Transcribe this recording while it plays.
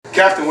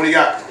captain, what do you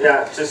got?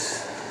 Yeah,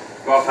 just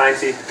well,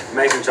 fancy.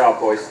 Amazing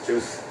job, boys.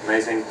 Juice,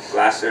 amazing.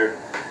 Blaster.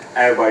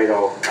 Everybody,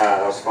 though,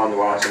 that was fun to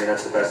watch. I mean,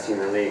 that's the best team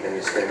in the league, and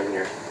you just came in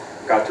here,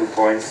 got 2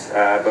 points.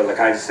 But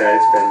like I just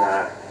said,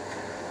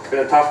 it's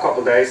been a tough couple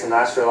of days in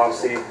Nashville,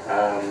 obviously.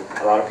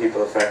 A lot of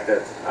people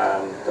affected,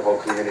 the whole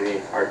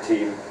community, our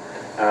team.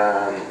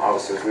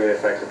 Obviously was really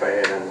affected by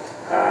it,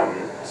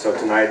 and so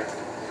tonight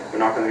we're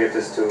not going to give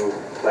this to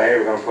play.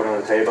 We're going to put it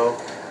on the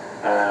table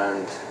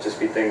and just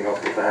be thinking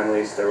of the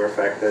families that were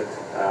affected,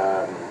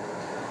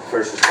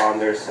 first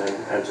responders,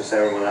 and just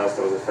everyone else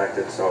that was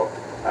affected. So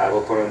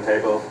we'll put it on the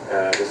table.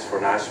 This is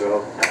for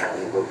Nashville,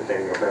 and we'll be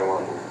thinking of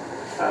everyone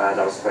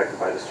that was affected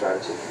by this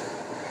tragedy.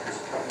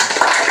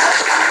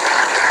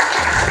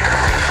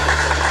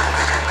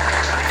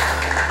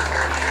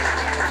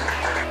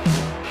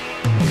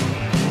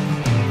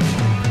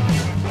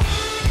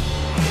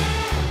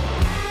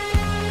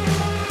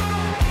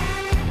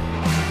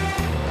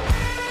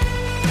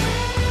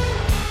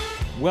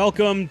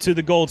 Welcome to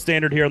the Gold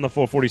Standard here on the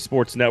 440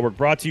 Sports Network,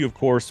 brought to you, of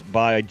course,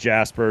 by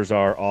Jaspers,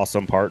 our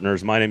awesome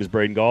partners. My name is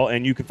Braden Gall,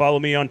 and you can follow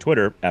me on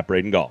Twitter at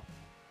Braden Gall.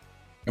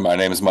 And my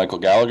name is Michael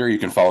Gallagher. You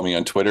can follow me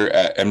on Twitter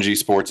at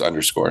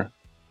mgsports_.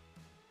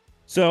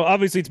 So,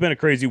 obviously, it's been a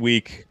crazy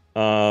week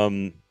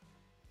for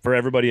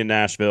everybody in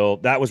Nashville.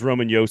 That was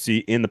Roman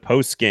Josi in the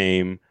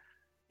postgame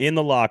in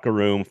the locker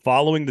room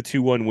following the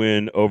 2-1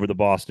 win over the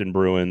Boston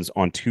Bruins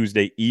on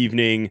Tuesday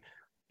evening,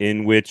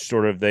 in which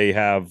sort of they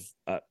have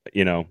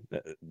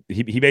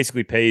he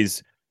basically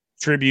pays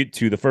tribute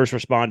to the first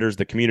responders,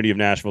 the community of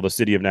Nashville, the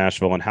city of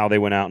Nashville, and how they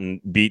went out and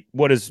beat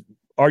what is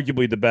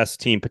arguably the best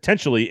team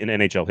potentially in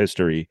NHL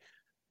history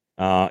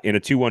in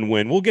a 2-1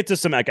 win. We'll get to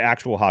some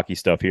actual hockey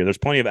stuff here. There's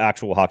plenty of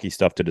actual hockey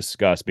stuff to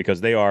discuss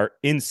because they are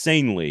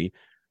insanely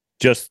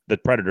the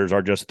Predators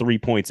are just 3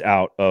 points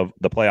out of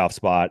the playoff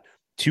spot,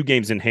 2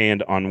 games in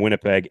hand on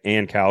Winnipeg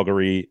and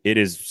Calgary. It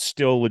is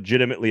still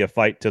legitimately a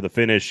fight to the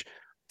finish,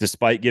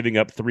 despite giving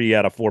up 3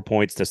 out of 4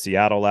 points to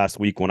Seattle last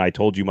week when I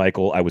told you,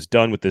 Michael, I was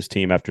done with this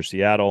team after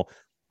Seattle.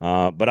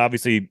 But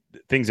obviously,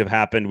 things have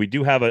happened. We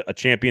do have a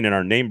champion in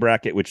our name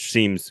bracket, which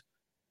seems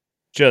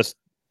just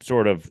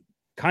sort of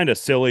kind of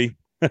silly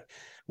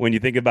when you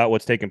think about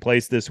what's taken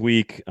place this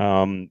week.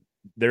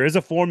 There is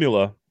a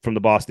formula from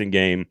the Boston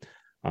game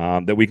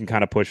that we can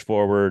kind of push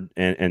forward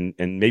and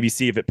maybe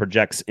see if it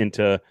projects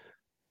into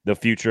the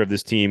future of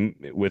this team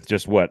with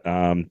just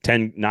 9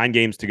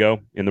 games to go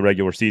in the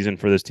regular season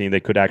for this team. They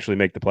could actually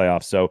make the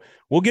playoffs. So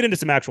we'll get into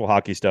some actual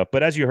hockey stuff.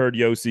 But as you heard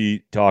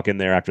Josi talking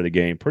there after the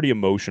game, pretty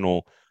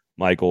emotional,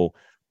 Michael,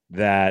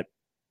 that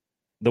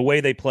the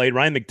way they played.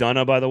 Ryan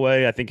McDonough, by the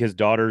way, I think his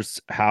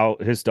daughter's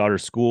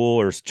school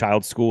or his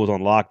child's school was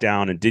on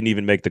lockdown and didn't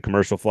even make the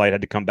commercial flight,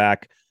 had to come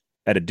back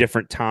at a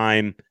different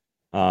time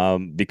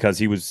because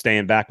he was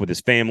staying back with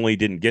his family,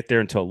 didn't get there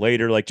until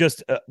later. Like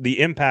just the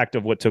impact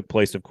of what took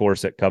place, of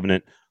course, at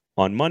Covenant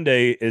on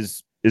Monday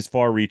is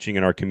far-reaching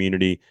in our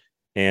community.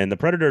 And the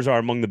Predators are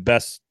among the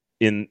best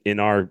in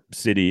our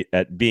city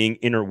at being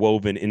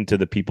interwoven into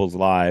the people's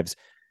lives.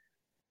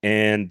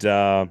 And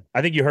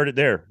I think you heard it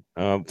there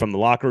from the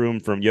locker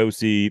room, from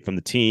Josi, from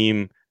the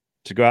team,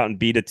 to go out and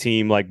beat a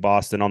team like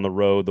Boston on the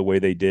road the way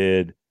they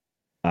did.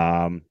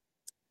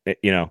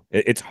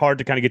 It's hard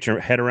to kind of get your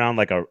head around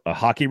like a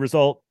hockey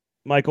result,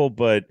 Michael,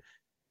 but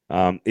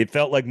it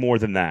felt like more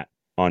than that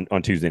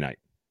on Tuesday night.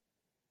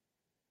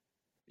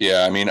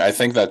 Yeah, I mean, I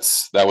think that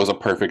was a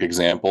perfect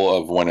example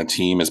of when a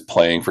team is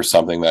playing for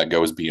something that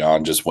goes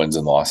beyond just wins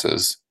and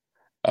losses.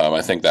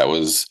 I think that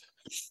was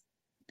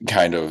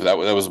that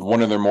was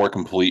one of their more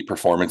complete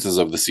performances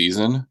of the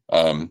season.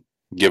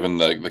 Given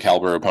the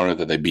caliber opponent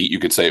that they beat, you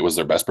could say it was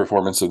their best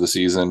performance of the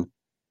season.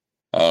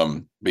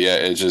 But yeah,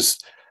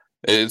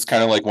 it's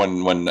kind of like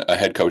when a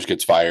head coach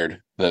gets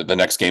fired, the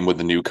next game with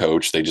the new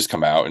coach, they just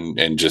come out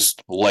and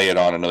just lay it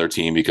on another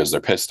team because they're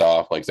pissed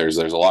off. Like there's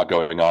a lot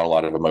going on, a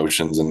lot of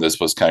emotions. And this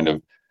was kind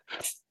of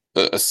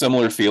a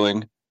similar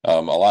feeling, a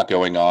lot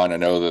going on. I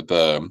know that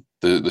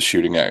the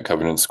shooting at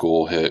Covenant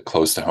School hit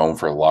close to home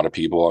for a lot of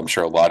people. I'm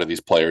sure a lot of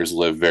these players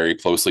live very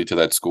closely to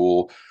that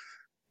school.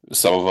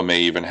 Some of them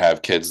may even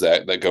have kids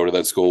that go to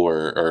that school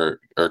or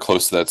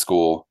close to that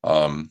school.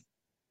 And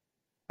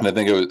I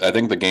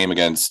think the game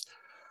against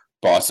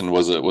Boston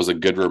was a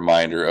good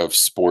reminder of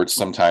sports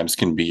sometimes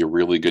can be a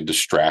really good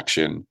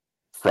distraction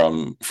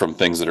from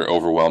things that are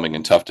overwhelming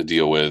and tough to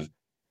deal with.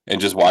 And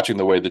just watching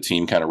the way the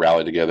team kind of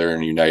rallied together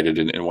and united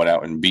and went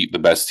out and beat the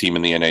best team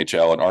in the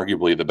NHL and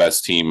arguably the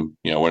best team,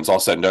 when it's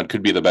all said and done,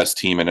 could be the best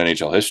team in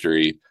NHL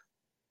history,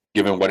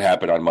 given what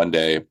happened on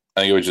Monday.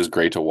 I think it was just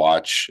great to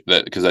watch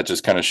that because that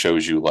just kind of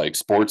shows you like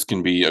sports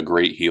can be a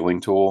great healing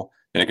tool.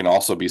 And it can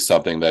also be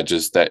something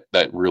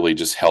that really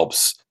just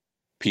helps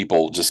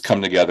people just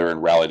come together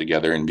and rally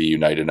together and be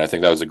united. And I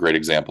think that was a great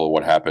example of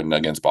what happened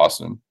against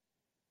Boston.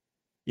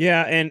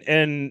 Yeah.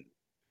 And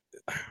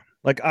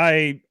like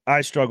I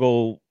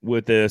struggle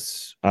with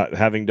this,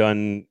 having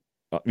done,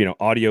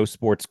 audio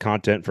sports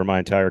content for my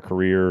entire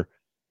career.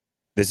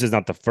 This is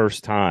not the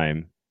first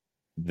time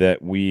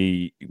that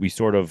we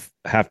sort of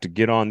have to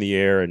get on the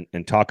air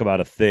and talk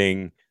about a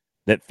thing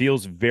that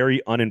feels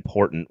very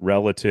unimportant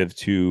relative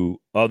to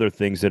other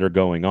things that are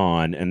going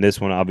on. And this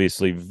one,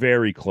 obviously,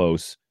 very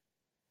close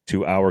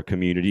to our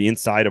community,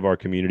 inside of our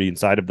community,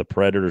 inside of the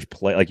Predators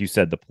play. Like you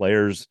said, the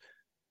players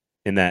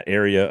in that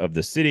area of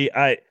the city.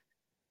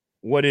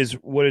 What is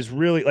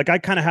really like, I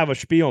kind of have a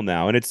spiel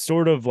now, and it's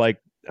sort of like,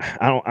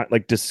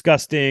 like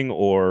disgusting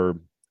or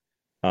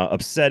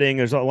upsetting.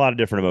 There's a lot of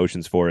different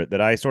emotions for it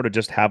that I sort of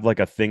just have like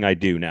a thing I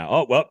do now.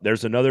 Oh, well,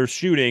 there's another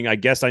shooting. I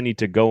guess I need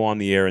to go on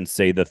the air and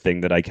say the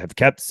thing that I have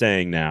kept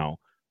saying now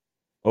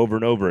over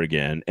and over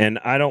again. And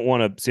I don't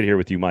want to sit here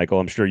with you, Michael.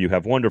 I'm sure you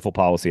have wonderful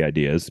policy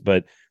ideas,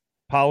 but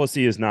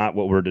policy is not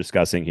what we're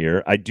discussing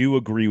here. I do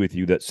agree with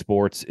you that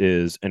sports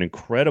is an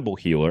incredible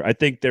healer. I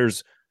think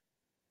there's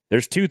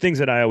two things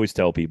that I always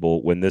tell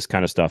people when this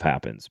kind of stuff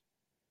happens.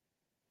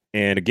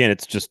 And again,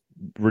 it's just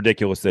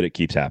ridiculous that it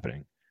keeps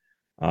happening.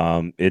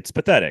 It's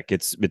pathetic.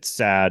 It's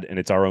sad, and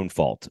it's our own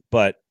fault.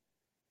 But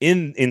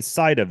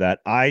inside of that,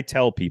 I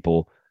tell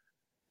people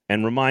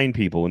and remind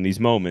people in these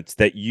moments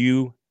that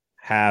you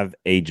have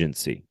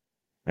agency.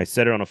 I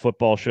said it on a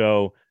football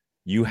show.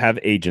 You have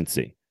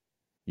agency.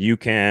 You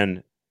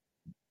can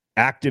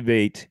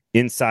activate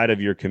inside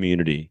of your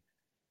community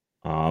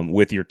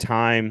with your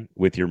time,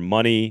 with your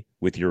money,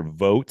 with your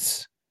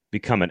votes.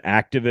 Become an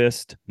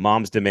activist.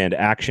 Moms Demand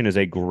Action is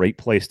a great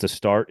place to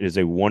start. It is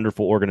a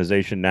wonderful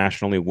organization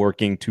nationally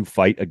working to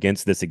fight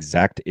against this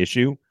exact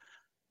issue.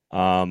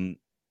 I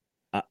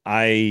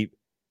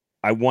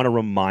want to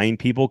remind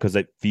people, because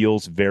it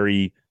feels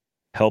very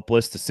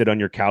helpless to sit on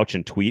your couch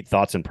and tweet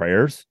thoughts and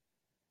prayers,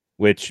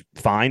 which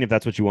fine if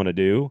that's what you want to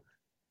do.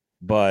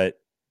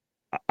 But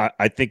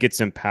I think it's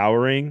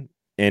empowering,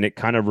 and it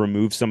kind of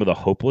removes some of the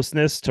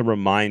hopelessness to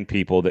remind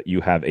people that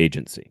you have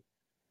agency,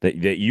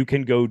 that you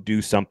can go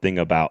do something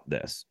about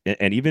this.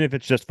 And even if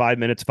it's just 5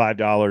 minutes,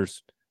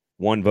 $5,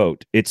 one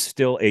vote, it's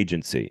still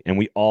agency.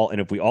 And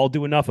if we all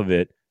do enough of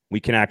it,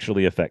 we can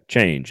actually affect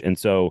change. And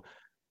so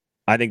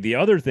I think the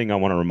other thing I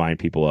want to remind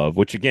people of,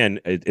 which again,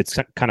 it's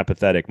kind of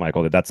pathetic,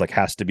 Michael, that's like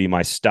has to be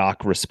my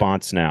stock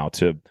response now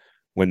to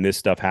when this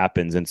stuff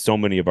happens in so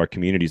many of our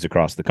communities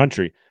across the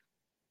country.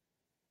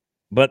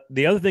 But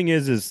the other thing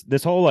is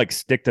this whole like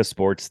stick to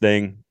sports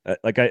thing.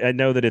 Like I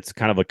know that it's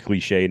kind of a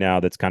cliche now.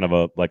 That's kind of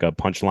a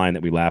punchline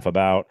that we laugh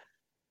about,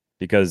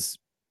 because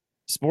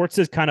sports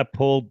has kind of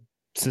pulled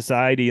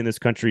society in this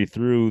country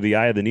through the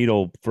eye of the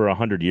needle for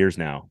 100 years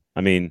now.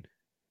 I mean,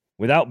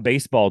 without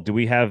baseball, do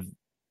we have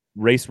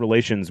race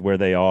relations where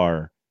they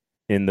are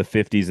in the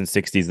 50s and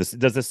 60s?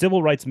 Does the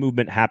civil rights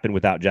movement happen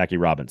without Jackie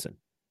Robinson?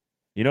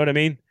 You know what I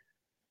mean?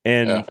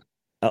 And Yeah.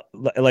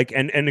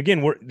 And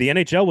again, the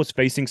NHL was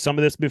facing some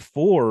of this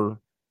before,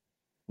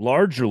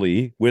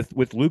 largely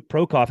with Luke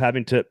Prokof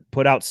having to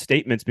put out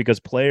statements because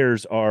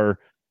players are,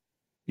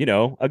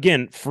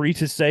 again, free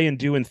to say and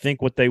do and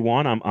think what they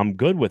want. I'm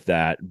good with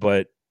that,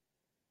 but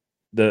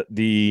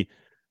the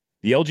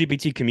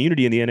LGBT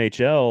community in the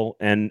NHL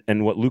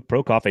and what Luke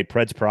Prokof, a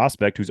Preds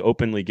prospect who's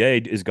openly gay,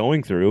 is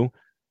going through,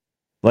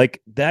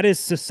 like, that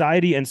is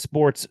society and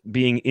sports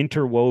being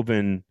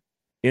interwoven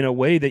in a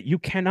way that you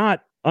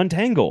cannot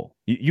untangle.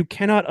 You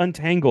cannot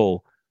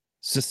untangle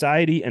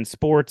society and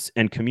sports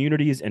and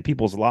communities and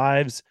people's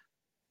lives.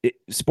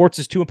 Sports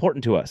is too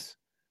important to us.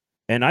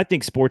 And I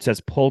think sports has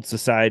pulled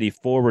society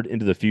forward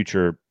into the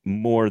future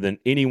more than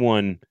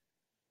anyone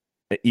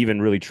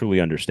even really truly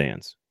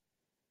understands.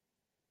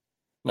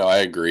 No, I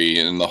agree.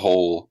 And the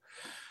whole,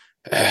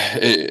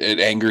 it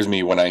angers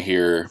me when I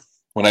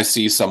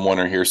see someone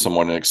or hear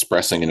someone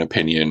expressing an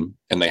opinion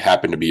and they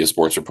happen to be a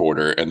sports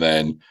reporter, and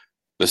then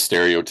the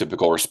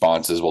stereotypical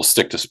response is, well,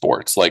 stick to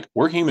sports. Like,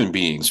 we're human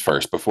beings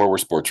first before we're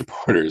sports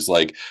reporters.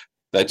 Like,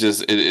 that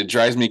just, it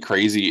drives me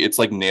crazy. It's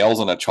like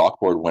nails on a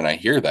chalkboard when I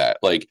hear that.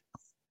 Like,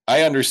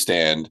 I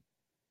understand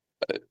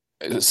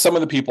some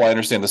of the people, I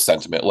understand the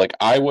sentiment. Like,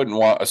 I wouldn't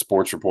want a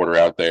sports reporter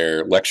out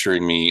there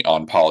lecturing me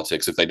on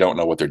politics if they don't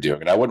know what they're doing.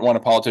 And I wouldn't want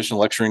a politician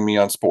lecturing me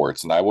on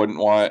sports. And I wouldn't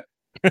want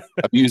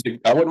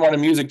I wouldn't want a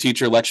music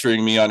teacher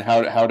lecturing me on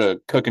how to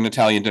cook an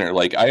Italian dinner.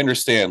 Like, I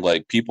understand,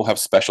 like, people have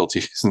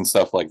specialties and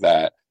stuff like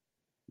that.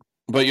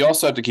 But you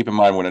also have to keep in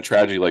mind when a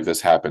tragedy like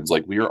this happens,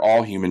 like, we are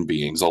all human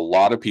beings. A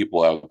lot of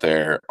people out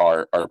there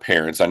are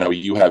parents. I know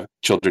you have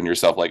children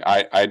yourself. Like,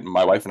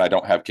 my wife and I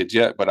don't have kids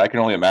yet, but I can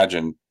only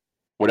imagine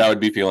what I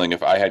would be feeling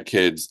if I had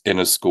kids in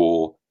a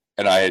school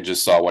and I had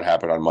just saw what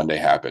happened on Monday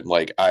happen.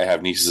 Like, I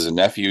have nieces and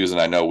nephews,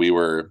 and I know we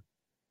were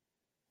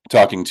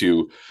talking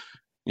to,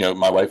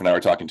 my wife and I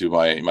were talking to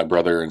my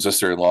brother and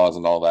sister-in-laws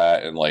and all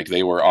that. And like,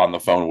 they were on the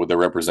phone with their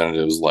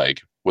representatives,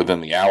 like,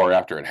 within the hour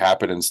after it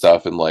happened and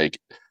stuff. And like,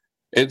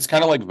 it's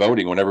kind of like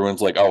voting when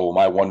everyone's like, oh, well,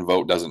 my one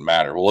vote doesn't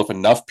matter. Well, if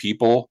enough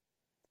people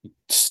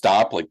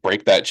stop, like,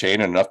 break that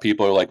chain, and enough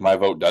people are like, my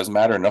vote does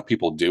matter, enough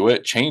people do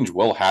it, change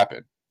will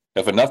happen.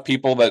 If enough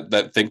people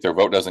that think their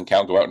vote doesn't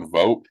count go out and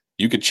vote,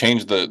 you could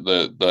change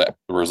the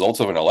results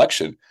of an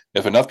election.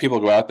 If enough people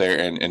go out there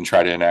and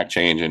try to enact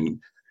change and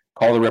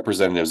call the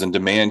representatives and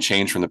demand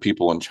change from the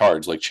people in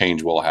charge, like,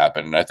 change will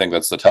happen. And I think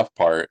that's the tough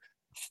part.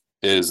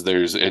 is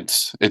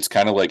it's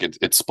kind of like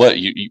it's split.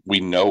 We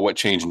know what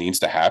change needs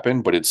to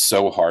happen, but it's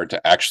so hard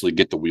to actually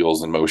get the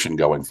wheels in motion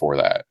going for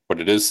that. But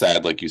it is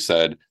sad, like you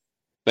said,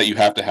 that you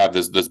have to have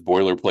this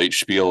boilerplate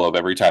spiel of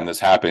every time this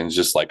happens,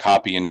 just like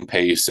copy and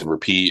paste and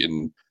repeat,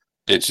 and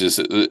it's just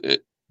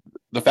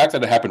the fact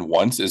that it happened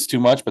once is too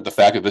much, but the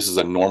fact that this is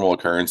a normal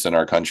occurrence in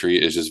our country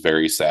is just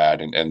very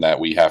sad, and that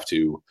we have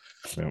to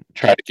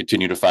try to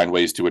continue to find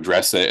ways to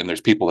address it. And there's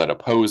people that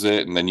oppose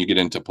it, and then you get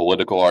into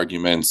political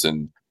arguments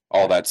and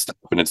all that stuff.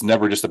 And it's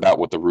never just about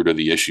what the root of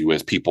the issue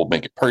is. People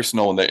make it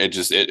personal, and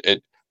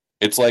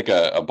it's like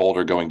a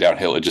boulder going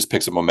downhill. It just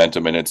picks up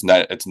momentum, and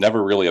it's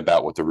never really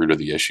about what the root of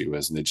the issue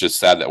is. And it's just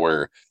sad that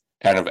we're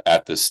kind of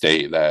at this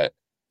state that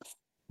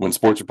when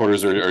sports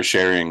reporters are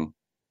sharing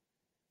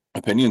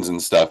opinions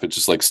and stuff, it's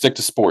just like, stick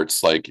to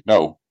sports. Like,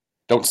 no,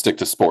 don't stick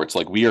to sports.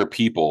 Like, we are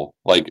people.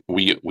 Like,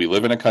 we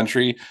live in a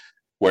country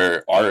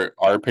where our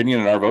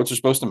opinion and our votes are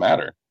supposed to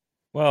matter.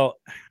 Well,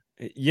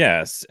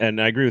 yes,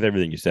 and I agree with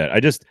everything you said.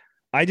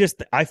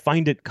 I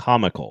find it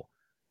comical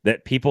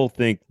that people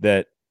think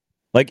that,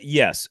 like,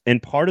 yes,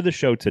 and part of the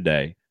show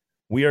today,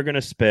 we are going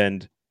to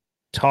spend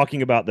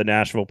talking about the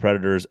Nashville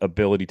Predators'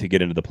 ability to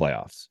get into the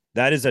playoffs.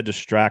 That is a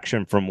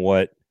distraction from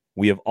what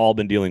we have all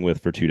been dealing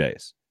with for 2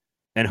 days.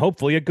 And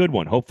hopefully a good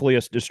one. Hopefully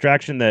a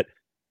distraction that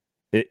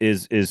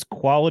is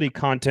quality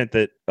content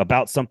that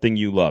about something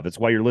you love. It's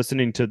why you're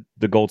listening to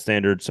the Gold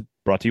Standard,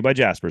 brought to you by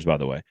Jaspers, by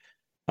the way.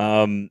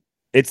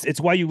 It's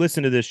why you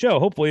listen to this show.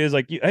 Hopefully is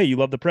like, hey, you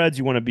love the Preds,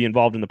 you want to be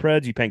involved in the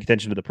Preds, you paying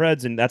attention to the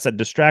Preds, and that's a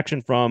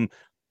distraction from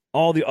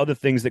all the other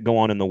things that go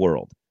on in the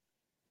world.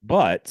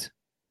 But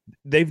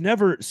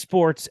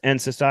sports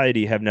and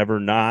society have never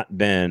not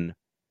been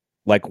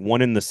like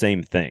one and the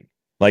same thing.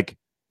 Like,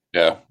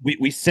 yeah,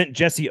 we sent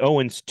Jesse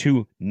Owens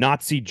to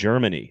Nazi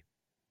Germany.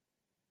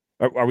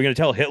 Are we going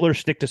to tell Hitler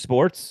stick to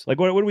sports? Like,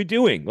 what are we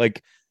doing?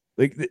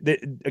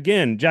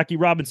 Again, Jackie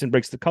Robinson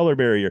breaks the color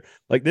barrier.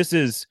 Like, this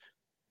is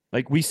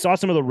like, we saw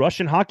some of the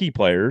Russian hockey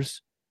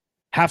players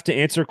have to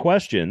answer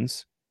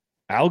questions.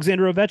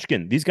 Alexander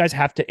Ovechkin, these guys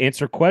have to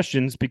answer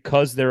questions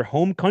because their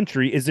home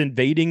country is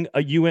invading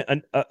a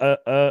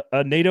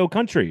NATO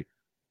country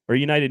or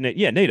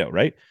NATO,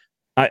 right?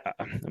 I'm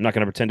not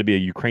going to pretend to be a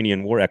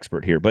Ukrainian war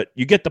expert here, but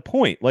you get the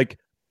point. Like,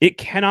 it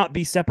cannot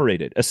be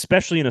separated,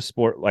 especially in a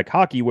sport like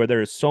hockey where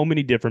there are so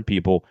many different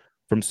people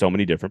from so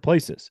many different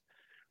places.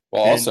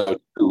 Well, also,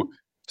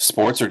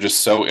 sports are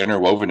just so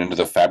interwoven into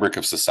the fabric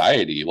of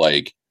society.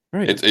 Like,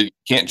 right. It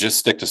can't just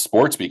stick to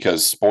sports,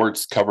 because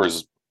sports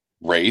covers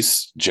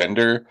race,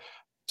 gender,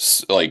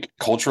 like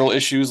cultural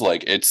issues.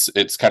 Like, it's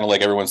kind of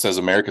like everyone says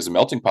America's a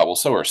melting pot. Well,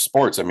 so are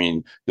sports. I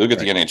mean, you look at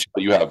the NHL,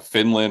 you have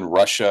Finland,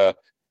 Russia,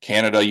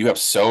 Canada, you have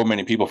so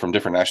many people from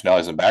different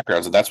nationalities and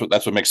backgrounds, and that's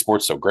what makes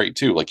sports so great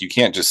too. Like, you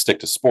can't just stick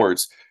to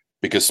sports,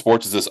 because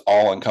sports is this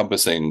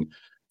all-encompassing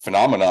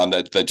phenomenon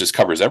that just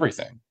covers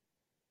everything.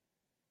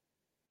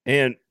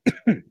 And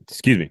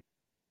excuse me.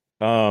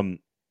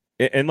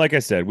 And like I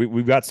said,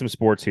 we've got some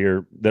sports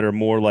here that are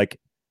more like,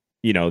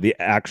 the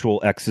actual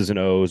X's and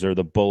O's, or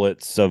the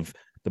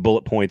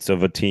bullet points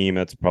of a team.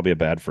 That's probably a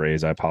bad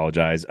phrase. I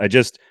apologize.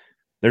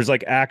 There's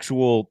like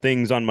actual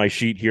things on my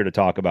sheet here to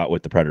talk about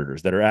with the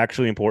Predators that are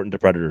actually important to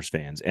Predators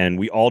fans, and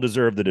we all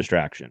deserve the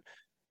distraction.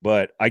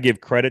 But I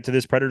give credit to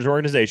this Predators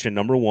organization,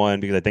 number one,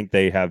 because I think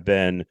they have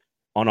been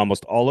on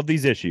almost all of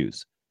these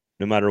issues,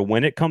 no matter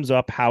when it comes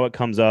up, how it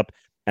comes up.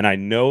 And I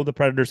know the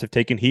Predators have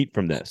taken heat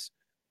from this,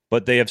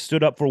 but they have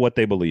stood up for what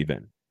they believe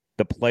in.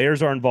 The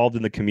players are involved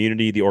in the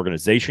community. The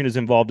organization is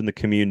involved in the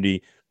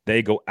community.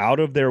 They go out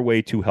of their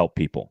way to help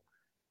people.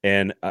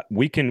 And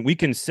we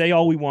can say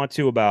all we want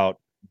to about,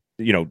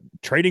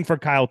 trading for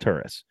Kyle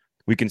Turris.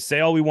 We can say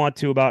all we want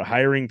to about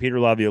hiring Peter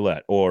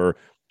Laviolette or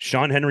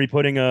Sean Henry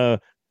putting a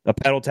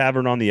pedal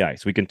tavern on the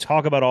ice. We can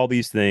talk about all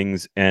these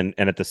things, and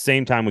at the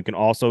same time, we can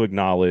also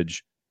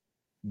acknowledge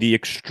the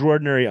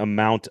extraordinary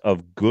amount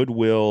of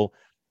goodwill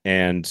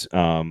and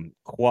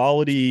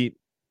quality.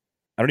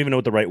 I don't even know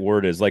what the right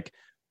word is. Like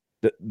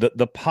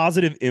the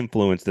positive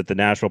influence that the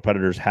Nashville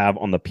Predators have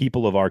on the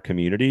people of our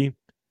community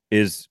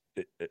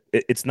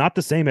it's not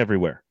the same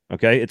everywhere.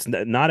 Okay. It's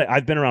not,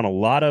 I've been around a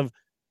lot of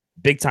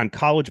big time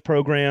college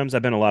programs.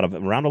 I've been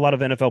around a lot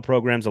of NFL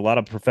programs, a lot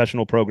of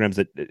professional programs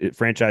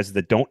franchises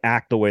that don't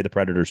act the way the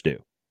Predators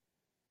do.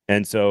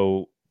 And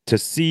so to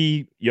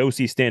see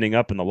Yossi standing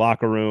up in the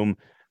locker room,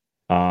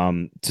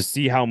 to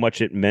see how much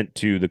it meant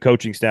to the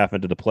coaching staff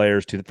and to the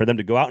players, for them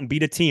to go out and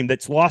beat a team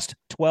that's lost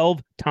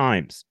 12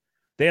 times.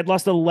 They had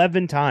lost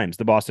 11 times,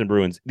 the Boston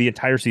Bruins, the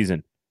entire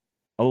season.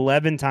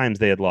 11 times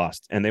they had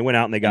lost, and they went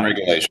out and they got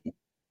regulation.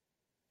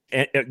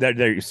 And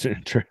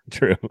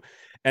true.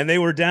 And they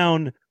were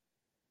down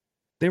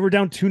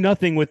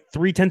 2-0 with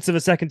 0.3 of a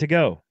second to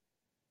go.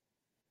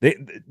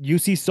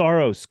 UC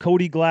Saros,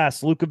 Cody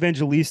Glass, Luke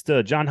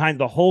Evangelista, John Hines,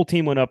 the whole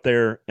team went up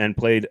there and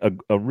played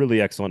a really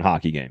excellent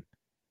hockey game.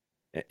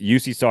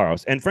 UC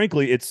Saros. And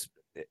frankly,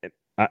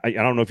 I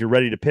don't know if you're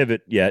ready to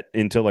pivot yet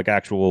into like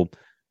actual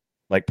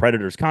like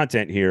Predators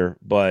content here,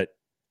 but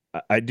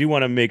I do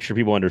want to make sure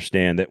people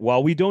understand that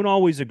while we don't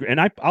always agree,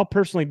 and I'll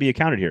personally be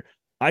accounted here,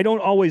 I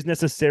don't always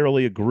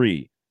necessarily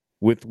agree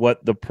with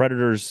what the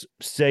Predators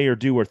say or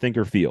do or think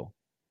or feel.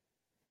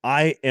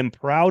 I am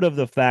proud of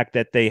the fact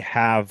that they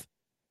have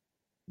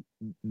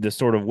the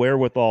sort of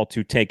wherewithal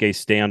to take a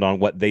stand on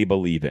what they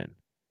believe in.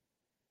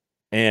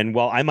 And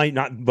while I might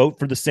not vote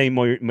for the same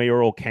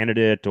mayoral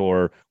candidate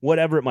or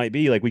whatever it might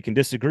be, like we can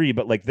disagree,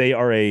 but like they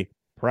are a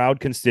proud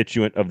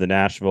constituent of the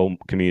Nashville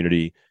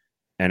community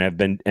and have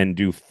been and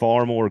do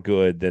far more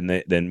good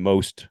than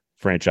most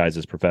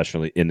franchises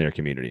professionally in their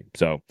community.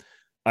 So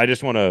I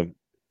just want to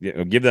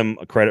give them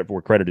a credit for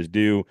where credit is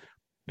due,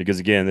 because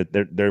again,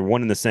 they're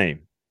one and the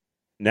same.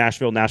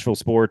 Nashville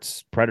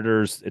sports,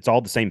 Predators, it's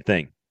all the same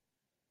thing.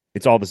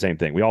 It's all the same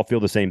thing. We all feel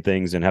the same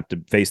things and have to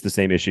face the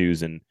same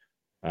issues. And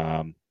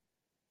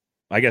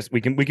I guess we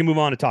can move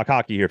on to talk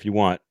hockey here if you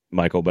want,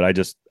 Michael. But I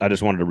just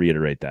wanted to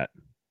reiterate that.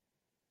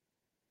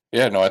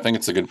 Yeah, no, I think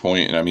it's a good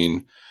point. And I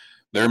mean,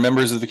 they're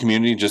members of the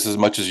community just as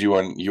much as you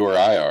or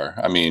I are.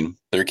 I mean,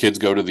 their kids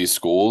go to these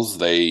schools.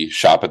 They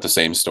shop at the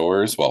same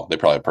stores. Well, they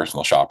probably have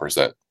personal shoppers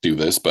that do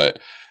this, but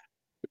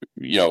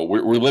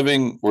we're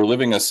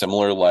living a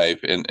similar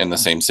life in the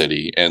same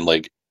city, and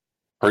like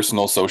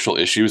personal social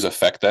issues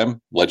affect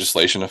them.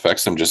 Legislation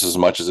affects them just as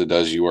much as it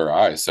does you or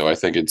I. So I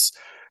think it's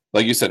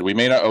like you said, we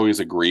may not always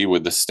agree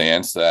with the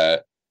stance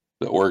that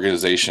the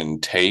organization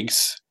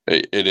takes.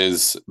 There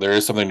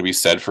is something to be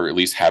said for at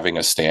least having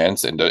a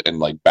stance and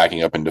like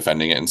backing up and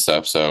defending it and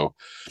stuff. So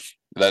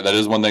that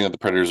is one thing that the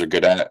Predators are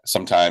good at.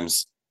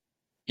 Sometimes,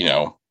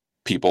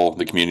 people,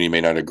 the community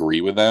may not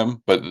agree with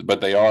them,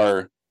 but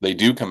they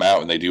do come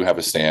out and they do have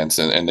a stance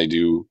and they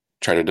do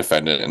try to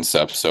defend it and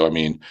stuff. So, I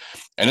mean,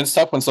 and it's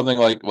tough when something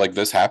like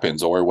this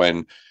happens, or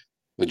when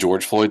the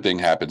George Floyd thing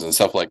happens and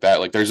stuff like that.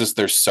 Like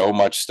there's so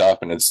much stuff,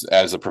 and it's,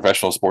 as a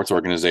professional sports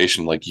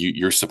organization, like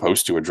you're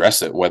supposed to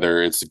address it,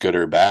 whether it's good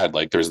or bad.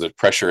 Like there's the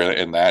pressure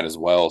in that as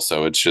well.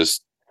 So it's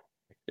just,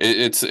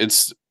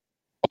 it's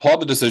applaud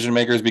the decision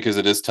makers, because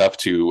it is tough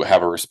to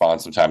have a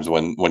response sometimes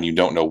when you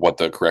don't know what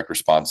the correct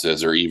response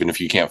is, or even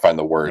if you can't find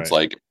the words.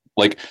 Right.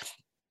 Like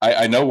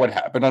I know what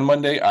happened on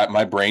Monday.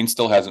 My brain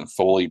still hasn't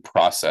fully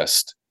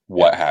processed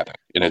what happened,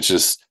 and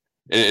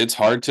it's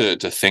hard to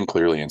think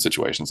clearly in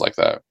situations like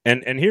that.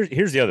 And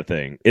here's the other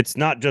thing. It's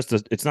not just a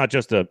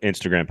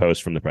Instagram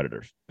post from the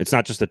Predators. It's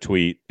not just a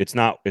tweet. It's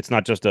not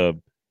just a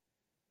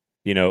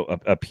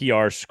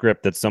PR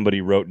script that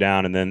somebody wrote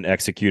down and then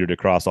executed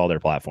across all their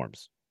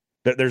platforms.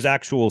 There's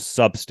actual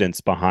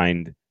substance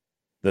behind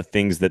the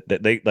things that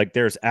they like.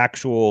 There's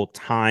actual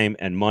time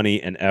and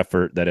money and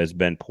effort that has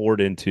been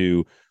poured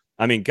into.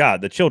 I mean,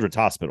 God, the Children's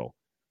Hospital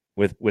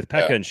with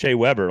Pekka and Shea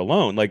Weber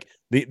alone, like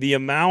the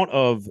amount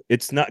of,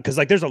 it's not, because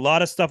like there's a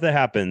lot of stuff that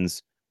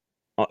happens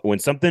when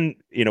something,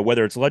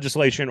 whether it's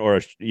legislation or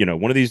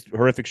one of these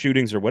horrific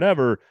shootings or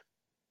whatever.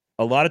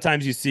 A lot of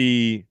times you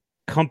see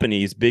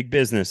companies, big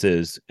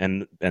businesses,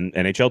 and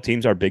NHL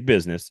teams are big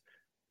business.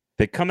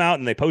 They come out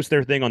and they post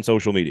their thing on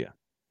social media,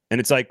 and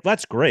it's like,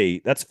 that's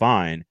great, that's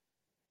fine,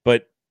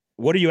 but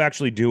what are you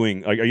actually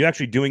doing? Are you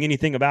actually doing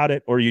anything about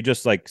it? Or are you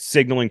just like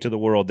signaling to the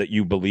world that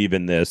you believe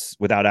in this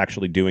without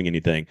actually doing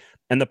anything?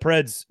 And the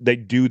Preds, they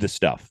do the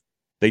stuff.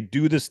 They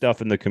do the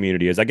stuff in the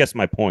community. As I guess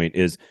my point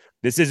is,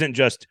 this isn't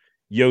just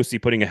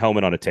Yossi putting a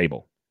helmet on a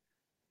table.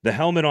 The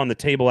helmet on the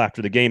table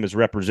after the game is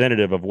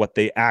representative of what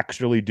they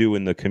actually do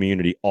in the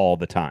community all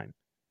the time,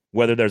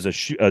 whether there's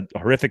a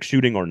horrific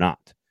shooting or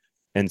not.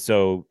 And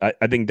so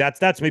I think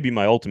that's maybe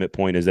my ultimate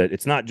point, is that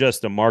it's not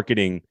just a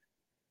marketing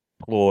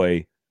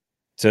ploy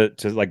to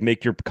like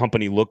make your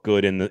company look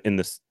good in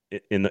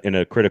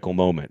a critical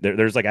moment.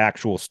 There's like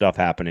actual stuff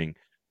happening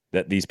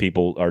that these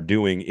people are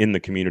doing in the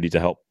community to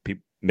help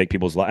make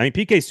people's lives. I mean,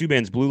 PK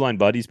Subban's Blue Line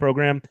Buddies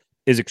program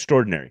is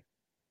extraordinary.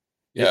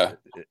 Yeah,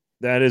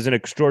 that is an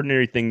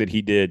extraordinary thing that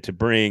he did, to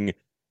bring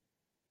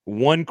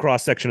one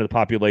cross section of the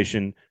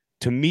population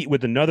to meet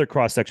with another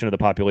cross section of the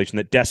population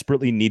that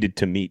desperately needed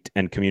to meet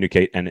and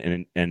communicate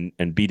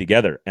and be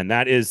together. And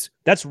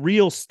that's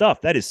real stuff.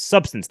 That is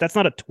substance. That's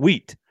not a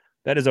tweet.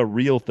 That is a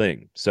real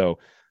thing. So,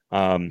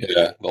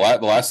 the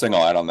last thing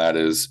I'll add on that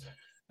is,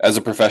 as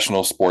a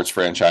professional sports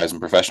franchise and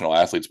professional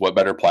athletes, what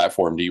better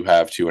platform do you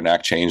have to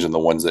enact change than the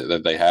ones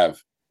that they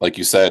have? Like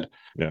you said,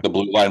 the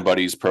Blue Line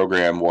Buddies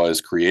program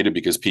was created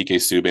because PK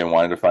Subban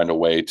wanted to find a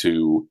way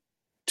to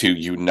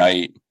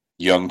unite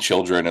young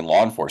children and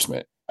law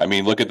enforcement. I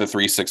mean, look at the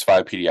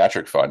 365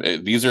 Pediatric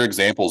Fund. These are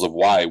examples of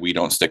why we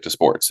don't stick to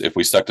sports. If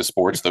we stuck to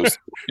sports, those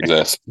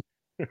exist.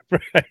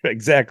 Right,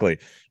 exactly.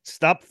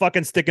 Stop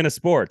fucking sticking to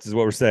sports is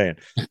what we're saying.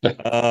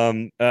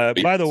 By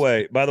the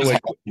way,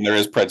 there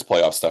is Preds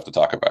playoff stuff to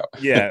talk about.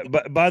 Yeah,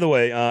 but by the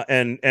way,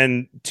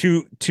 and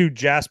to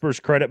Jasper's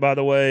credit, by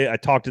the way, I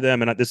talked to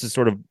them, and this is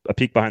sort of a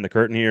peek behind the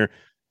curtain here.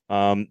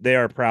 They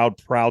are a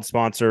proud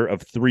sponsor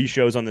of 3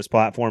 shows on this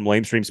platform: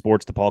 Lamestream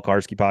Sports, the Paul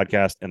Karski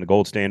podcast, and the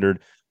Gold Standard.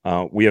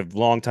 We have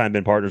long time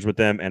been partners with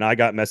them, and I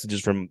got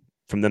messages from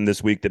them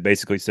this week that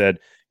basically said,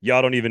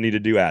 y'all don't even need to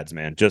do ads,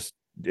 man. Just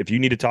if you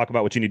need to talk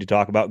about what you need to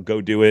talk about,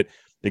 go do it.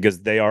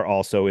 because they are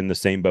also in the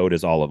same boat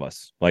as all of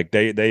us. Like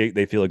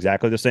they feel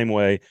exactly the same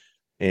way.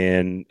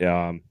 And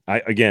there's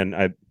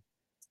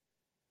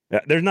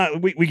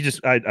not we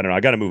just I don't know. I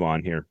got to move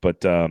on here,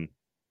 but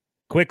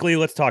quickly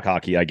let's talk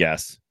hockey, I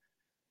guess.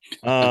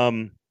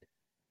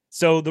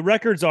 So the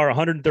records are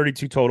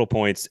 132 total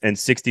points and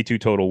 62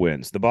 total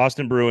wins. The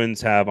Boston Bruins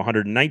have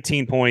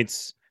 119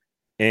 points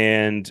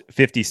and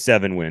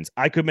 57 wins.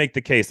 I could make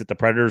the case that the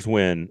Predators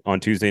win on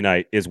Tuesday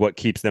night is what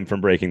keeps them from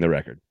breaking the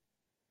record.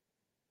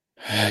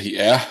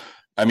 Yeah.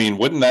 I mean,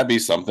 wouldn't that be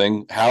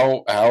something?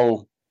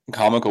 How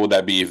comical would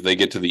that be if they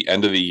get to the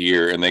end of the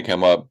year and they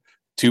come up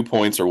 2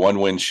 points or 1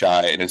 win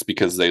shy, and it's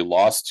because they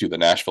lost to the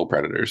Nashville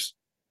Predators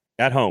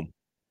at home?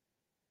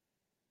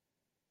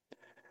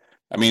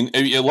 I mean,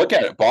 if you look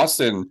at it,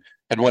 Boston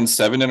had won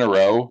 7 in a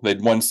row.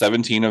 They'd won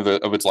 17 of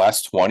its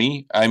last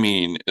 20. I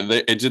mean,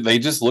 they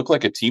just look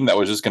like a team that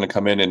was just going to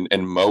come in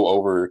and mow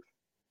over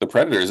the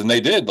Predators, and they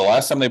did. The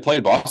last time they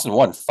played, Boston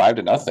won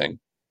 5-0.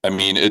 I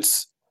mean,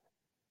 it's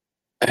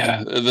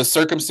the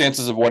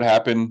circumstances of what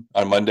happened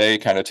on Monday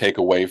kind of take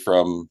away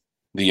from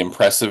the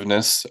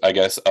impressiveness, I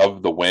guess,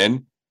 of the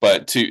win.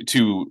 But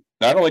to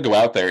not only go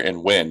out there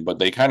and win, but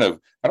they kind of,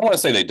 I don't want to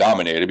say they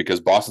dominated, because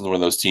Boston's one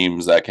of those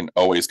teams that can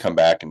always come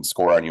back and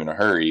score on you in a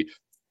hurry.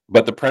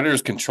 But the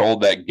Predators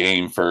controlled that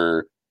game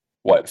for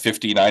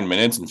 59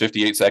 minutes and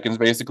 58 seconds,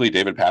 basically.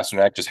 David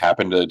Pastrnak just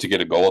happened to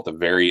get a goal at the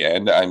very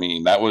end. I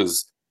mean, that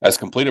was as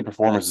complete a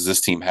performance as this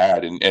team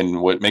had.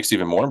 And what makes it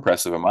even more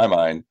impressive in my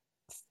mind,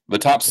 the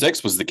top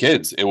 6 was the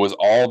kids. It was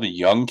all the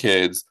young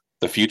kids,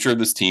 the future of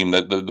this team,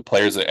 the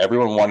players that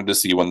everyone wanted to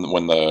see when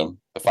the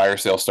fire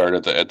sale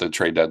started at the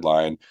trade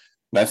deadline.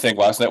 And I think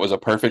last night was a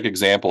perfect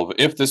example of,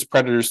 if this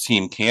Predators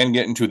team can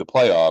get into the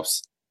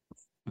playoffs,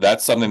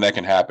 that's something that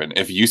can happen.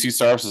 If UC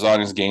Saros is on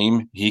his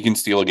game, he can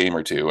steal a game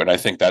or two. And I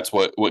think that's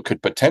what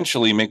could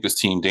potentially make this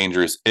team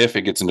dangerous if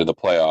it gets into the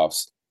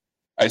playoffs.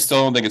 I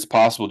still don't think it's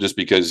possible, just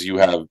because you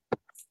have,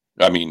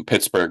 I mean,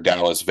 Pittsburgh,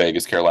 Dallas,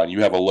 Vegas, Carolina,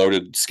 you have a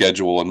loaded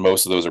schedule, and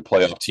most of those are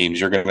playoff teams.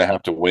 You're going to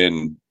have to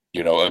win,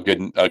 a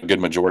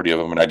good majority of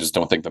them. And I just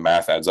don't think the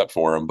math adds up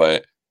for them.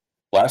 But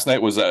last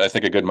night was, I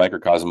think, a good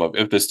microcosm of,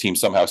 if this team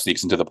somehow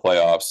sneaks into the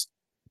playoffs,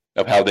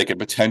 of how they could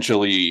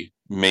potentially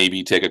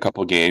maybe take a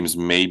couple games,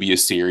 maybe a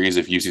series,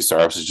 if UC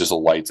Saros is just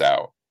lights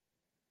out.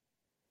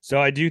 So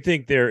I do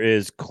think there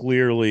is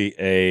clearly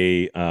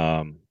a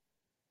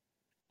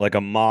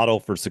model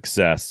for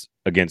success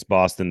against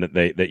Boston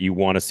that you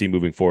want to see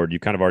moving forward. You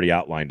kind of already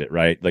outlined it,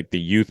 right? Like, the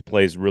youth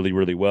plays really,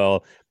 really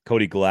well.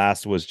 Cody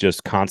Glass was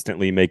just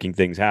constantly making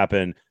things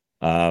happen.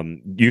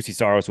 UC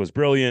Saros was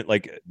brilliant.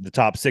 Like, the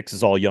top 6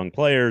 is all young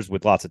players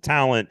with lots of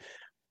talent.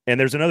 And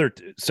there's another.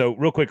 So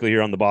real quickly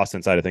here on the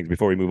Boston side of things,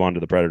 before we move on to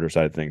the Predator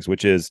side of things,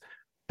 which is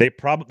they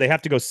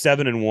have to go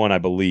 7-1, I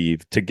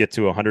believe, to get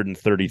to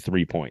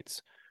 133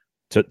 points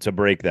to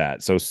break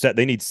that. So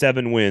they need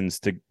 7 wins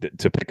to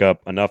pick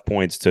up enough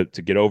points to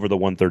get over the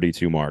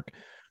 132 mark.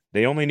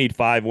 They only need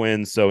 5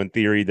 wins, so in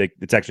theory,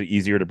 it's actually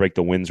easier to break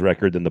the wins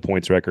record than the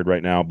points record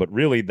right now. But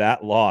really,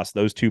 that loss,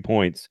 those 2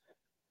 points,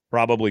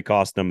 probably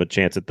cost them a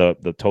chance at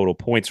the total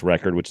points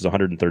record, which is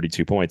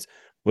 132 points.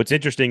 What's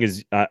interesting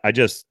is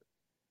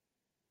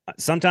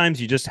sometimes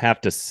you just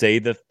have to say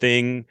the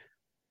thing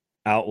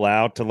out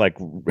loud to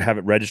have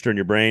it register in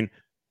your brain.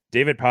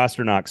 David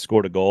Pastrnak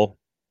scored a goal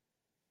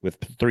with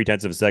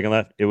 0.3 of a second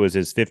left. It was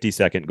his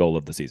 52nd goal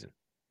of the season.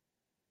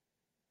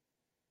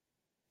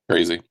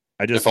 Crazy.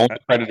 If only the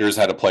Predators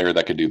had a player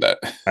that could do that.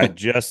 I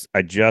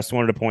just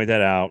wanted to point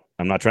that out.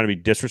 I'm not trying to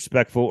be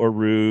disrespectful or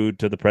rude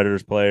to the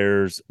Predators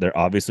players. They're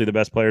obviously the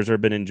best players that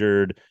have been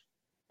injured.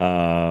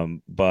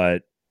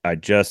 But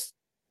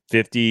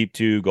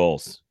 52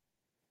 goals.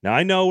 Now,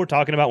 I know we're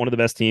talking about one of the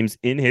best teams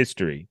in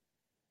history.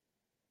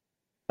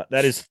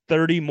 That is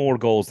 30 more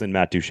goals than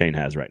Matt Duchene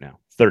has right now.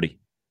 30.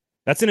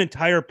 That's an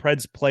entire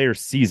Preds player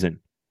season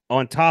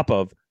on top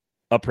of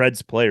a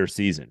Preds player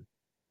season.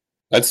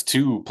 That's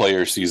 2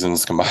 player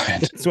seasons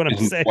combined. That's what I'm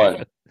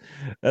saying.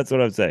 That's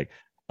what I'm saying.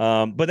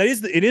 But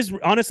it is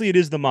honestly, it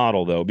is the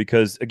model, though,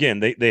 because again,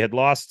 they had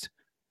lost.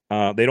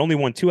 They'd only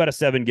won 2 out of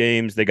 7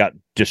 games. They got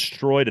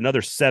destroyed,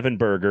 another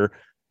 7-burger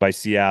by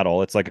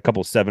Seattle. It's like a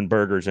couple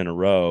 7-burgers in a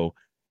row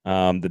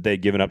that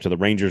they'd given up to the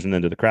Rangers and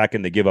then to the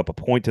Kraken. They give up a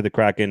point to the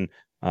Kraken,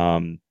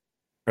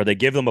 or they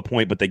give them a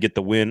point, but they get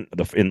the win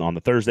on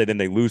the Thursday. Then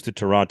they lose to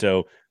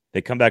Toronto.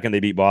 They come back and they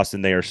beat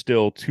Boston. They are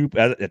still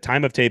at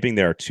time of taping.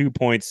 There are 2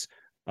 points.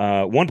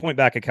 1 point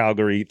back at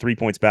Calgary, 3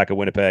 points back at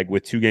Winnipeg,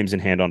 with 2 games in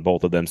hand on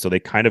both of them. So they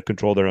kind of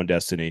control their own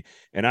destiny.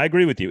 And I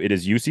agree with you. It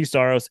is UC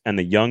Saros and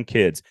the young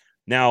kids.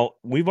 Now,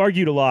 we've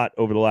argued a lot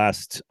over the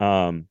last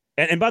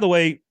and by the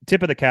way,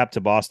 tip of the cap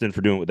to Boston for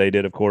doing what they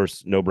did, of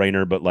course, no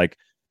brainer, but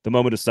the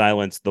moment of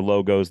silence, the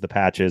logos, the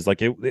patches,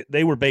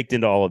 they were baked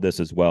into all of this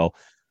as well.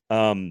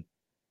 And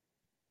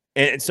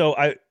so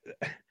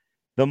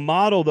the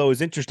model, though,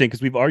 is interesting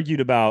because we've argued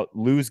about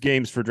lose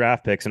games for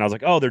draft picks, and I was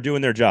like, oh, they're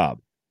doing their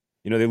job.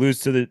 They lose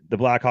to the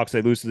Blackhawks,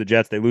 they lose to the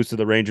Jets, they lose to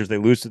the Rangers, they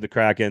lose to the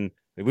Kraken,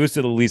 they lose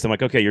to the Leafs. I'm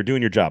like, okay, you're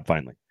doing your job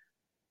finally.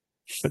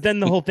 But then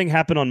the whole thing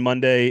happened on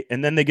Monday,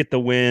 and then they get the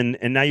win,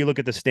 and now you look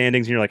at the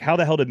standings, and you're like, how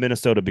the hell did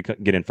Minnesota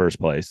get in first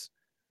place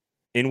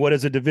in what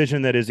is a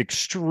division that is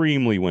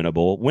extremely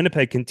winnable?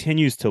 Winnipeg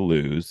continues to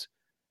lose.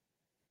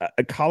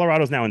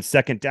 Colorado's now in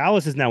second.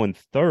 Dallas is now in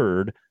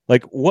third.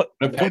 Like what?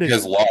 Winnipeg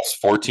has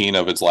lost 14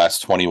 of its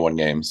last 21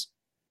 games.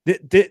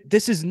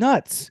 This is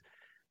nuts.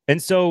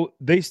 And so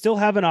they still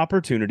have an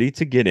opportunity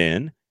to get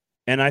in.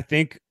 And I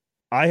think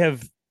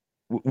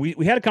we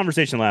had a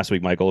conversation last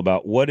week, Michael,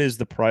 about what is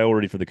the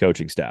priority for the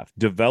coaching staff: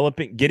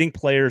 getting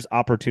players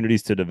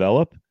opportunities to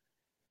develop,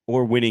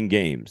 or winning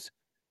games.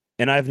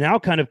 And I've now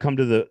kind of come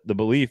to the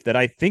belief that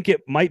I think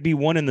it might be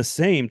one and the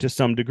same to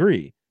some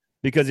degree.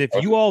 Because if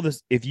you all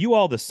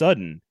of a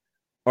sudden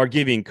are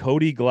giving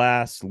Cody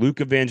Glass, Luke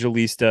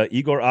Evangelista,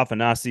 Igor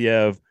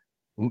Afanasyev,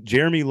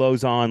 Jeremy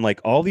Lozon, like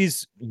all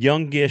these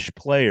youngish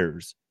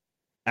players,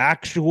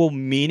 actual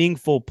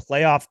meaningful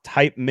playoff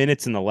type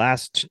minutes in the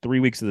last 3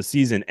 weeks of the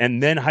season,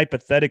 and then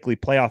hypothetically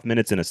playoff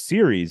minutes in a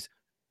series,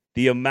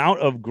 the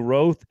amount of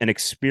growth and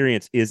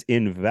experience is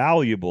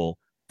invaluable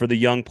for the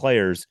young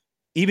players,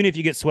 even if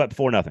you get swept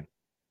 4-0,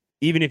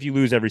 even if you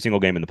lose every single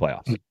game in the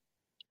playoffs.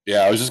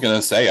 Yeah, I was just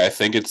gonna say, I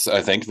think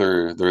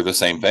they're the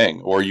same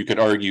thing. Or you could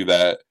argue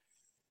that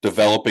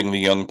developing the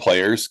young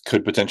players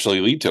could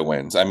potentially lead to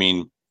wins. I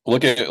mean,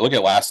 look at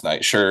last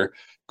night. Sure,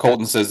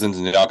 Colton Sissons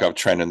and Yakov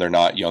Trenton, they're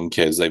not young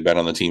kids. They've been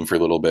on the team for a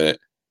little bit.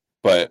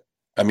 But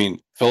I mean,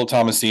 Phil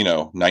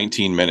Tomasino,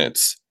 19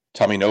 minutes.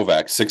 Tommy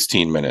Novak,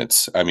 16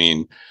 minutes. I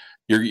mean,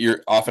 your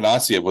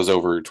Afanasyev was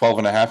over 12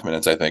 and a half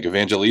minutes, I think.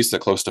 Evangelista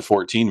close to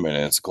 14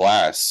 minutes.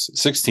 Glass,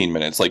 16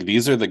 minutes. Like,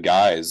 these are the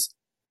guys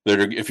that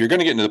are, if you're going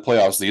to get into the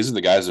playoffs, these are the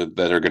guys that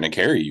are going to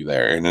carry you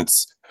there. And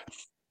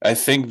I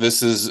think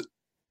this is,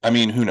 I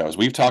mean, who knows?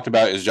 We've talked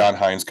about, is John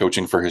Hines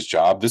coaching for his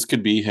job? This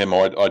could be him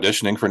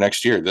auditioning for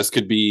next year. This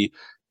could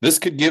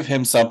give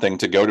him something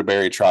to go to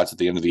Barry Trotz at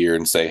the end of the year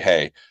and say,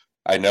 hey,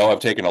 I know I've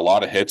taken a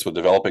lot of hits with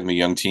developing the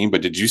young team,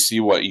 but did you see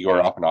what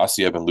Igor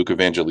Afanasyev and Luke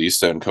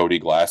Evangelista and Cody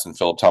Glass and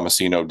Philip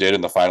Tomasino did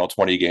in the final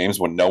 20 games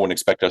when no one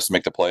expected us to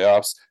make the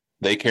playoffs?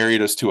 They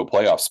carried us to a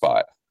playoff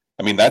spot.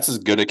 I mean, that's as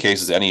good a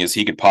case as any as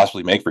he could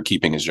possibly make for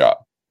keeping his job.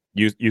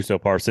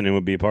 Juuso Parssinen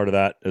would be a part of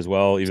that as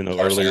well, even though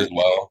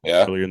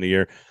earlier in the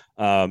year.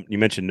 You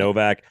mentioned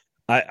Novak.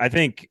 I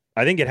think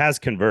it has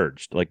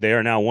converged. Like, they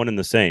are now one and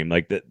the same.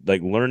 Like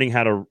learning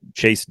how to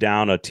chase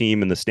down a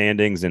team in the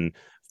standings and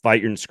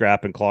fight and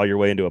scrap and claw your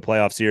way into a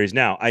playoff series.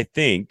 Now, I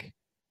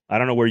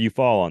don't know where you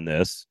fall on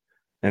this,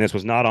 and this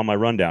was not on my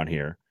rundown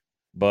here,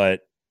 but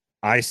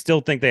I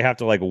still think they have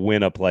to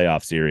win a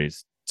playoff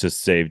series to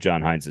save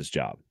John Hines'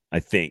 job. I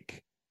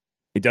think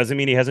it doesn't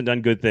mean he hasn't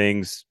done good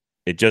things.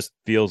 It just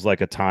feels like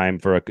a time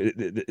for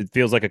it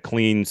feels like a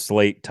clean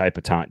slate type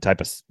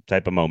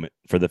of moment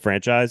for the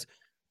franchise.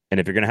 And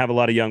if you're going to have a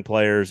lot of young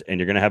players and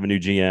you're going to have a new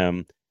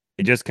GM,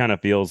 it just kind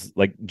of feels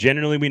like,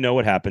 generally we know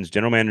what happens.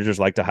 General managers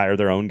like to hire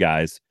their own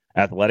guys.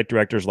 Athletic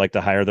directors like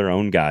to hire their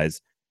own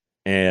guys.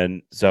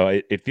 And so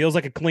it feels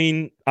like a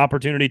clean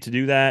opportunity to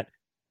do that.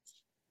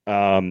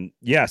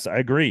 Yes, I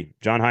agree.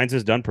 John Hines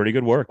has done pretty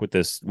good work with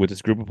this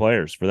group of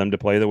players for them to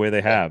play the way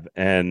they have.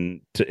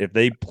 And if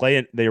they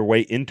play their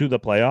way into the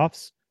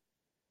playoffs,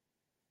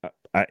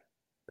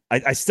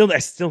 I still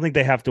think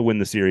they have to win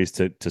the series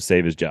to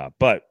save his job.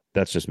 But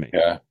that's just me.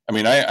 Yeah, I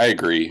mean, I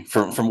agree.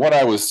 From what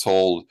I was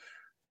told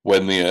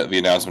when the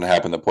announcement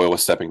happened that Poile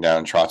was stepping down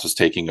and Trotz was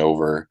taking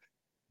over,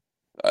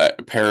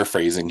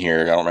 paraphrasing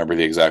here, I don't remember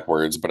the exact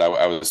words, but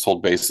I was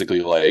told basically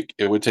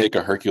it would take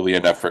a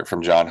Herculean effort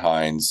from John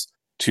Hines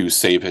to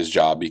save his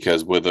job,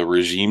 because with a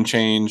regime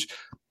change,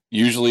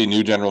 usually a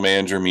new general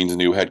manager means a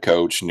new head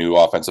coach, new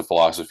offensive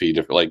philosophy.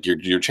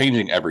 You're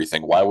changing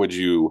everything. Why would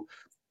you?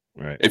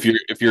 Right. If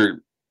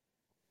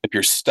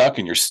you're stuck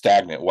and you're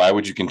stagnant, why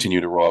would you continue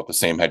to roll out the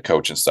same head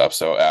coach and stuff?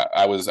 So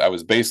I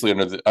was basically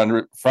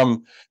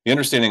from the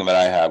understanding that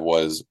I have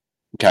was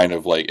kind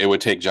of it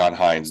would take John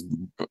Hines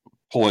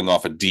pulling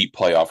off a deep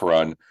playoff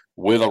run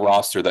with a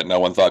roster that no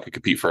one thought could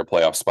compete for a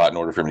playoff spot in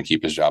order for him to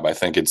keep his job. I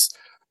think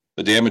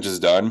the damage is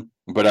done,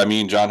 but I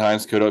mean, John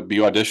Hines could be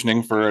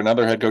auditioning for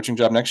another head coaching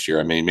job next year.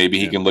 I mean, maybe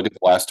he can look at the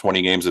last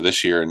 20 games of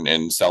this year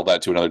and sell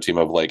that to another team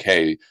of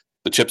hey,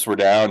 the chips were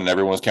down and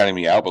everyone was counting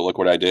me out, but look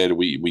what I did.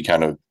 We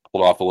kind of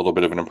pulled off a little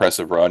bit of an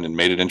impressive run and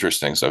made it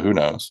interesting. So who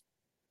knows?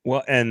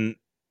 Well, and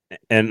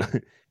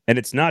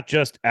it's not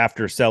just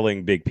after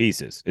selling big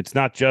pieces. It's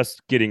not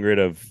just getting rid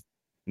of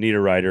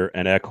Niederreiter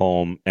and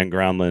Ekholm and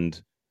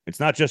Groundland.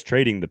 It's not just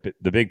trading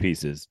the big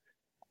pieces.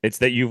 It's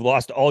that you've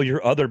lost all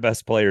your other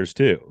best players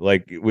too.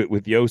 Like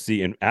with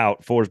Yossi and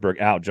out,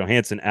 Forsberg out,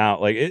 Johansson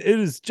out. It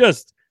is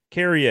just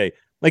Carrier.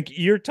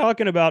 You're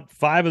talking about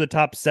 5 of the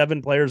top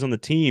 7 players on the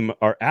team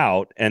are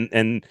out, and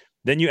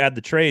then you add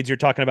the trades. You're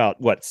talking about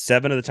what,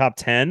 7 of the top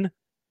 10?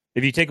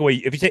 If you take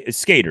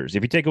skaters,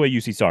 if you take away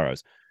UC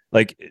Saros,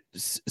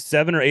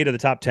 7 or 8 of the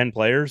top 10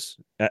 players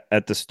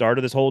at the start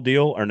of this whole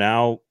deal are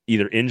now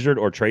either injured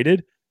or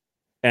traded,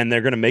 and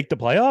they're going to make the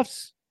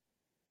playoffs.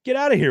 Get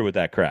out of here with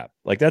that crap.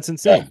 That's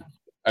insane. Yeah.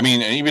 I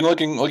mean, and even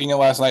looking at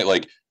last night,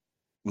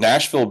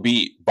 Nashville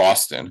beat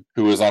Boston,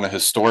 who was on a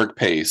historic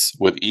pace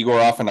with Igor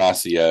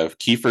Afanasiev,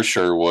 Kiefer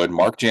Sherwood,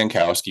 Mark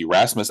Jankowski,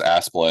 Rasmus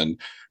Asplund,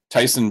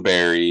 Tyson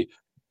Berry,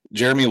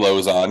 Jeremy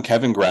Lozon,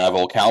 Kevin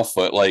Gravel, Cal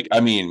Foote. Like,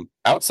 I mean,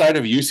 outside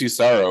of UC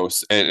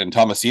Saros and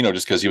Tomasino,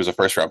 just because he was a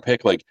first round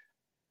pick, like,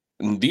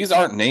 these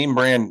aren't name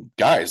brand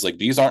guys. Like,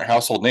 these aren't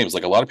household names.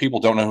 Like, a lot of people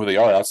don't know who they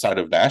are outside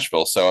of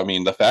Nashville. So, I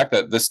mean, the fact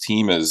that this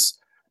team is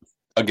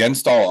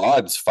against all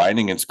odds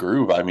finding its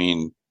groove, I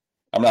mean,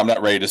 I'm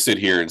not ready to sit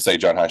here and say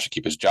John Hine should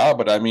keep his job,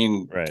 but I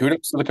mean, Right.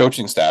 kudos to the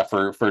coaching staff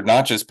for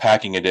not just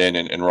packing it in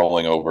and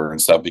rolling over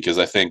and stuff. Because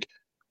I think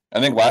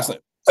last night,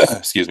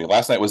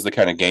 last night was the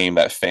kind of game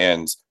that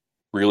fans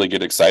really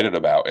get excited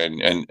about.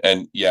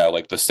 And yeah,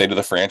 like the state of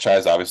the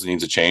franchise obviously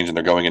needs a change, and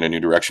they're going in a new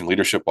direction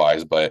leadership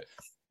wise. But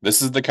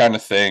this is the kind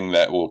of thing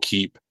that will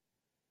keep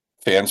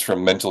fans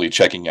from mentally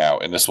checking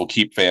out, and this will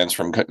keep fans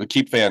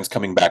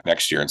coming back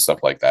next year and stuff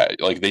like that.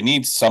 Like, they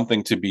need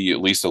something to be at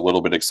least a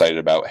little bit excited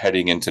about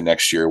heading into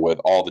next year with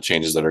all the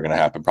changes that are going to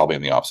happen probably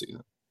in the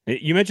offseason.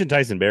 You mentioned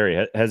Tyson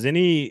Berry. Has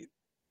any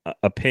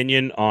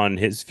opinion on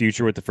his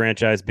future with the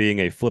franchise being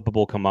a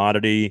flippable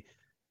commodity?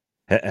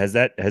 Has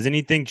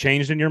anything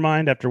changed in your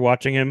mind after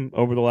watching him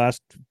over the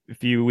last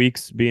few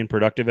weeks being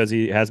productive as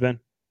he has been?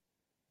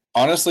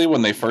 Honestly,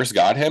 when they first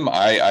got him,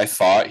 I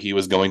thought he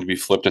was going to be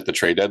flipped at the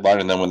trade deadline.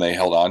 And then when they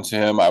held on to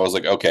him, I was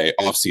like, okay,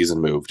 off-season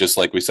move. Just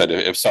like we said,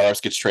 if Saros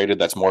gets traded,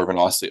 that's more of an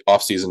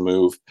off-season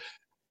move.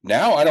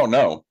 Now, I don't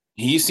know.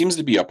 He seems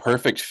to be a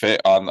perfect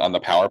fit on the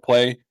power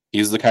play.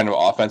 He's the kind of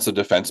offensive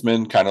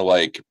defenseman, kind of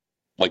like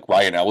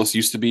Ryan Ellis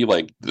used to be.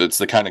 Like, that's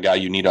the kind of guy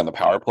you need on the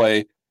power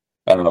play.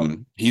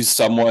 He's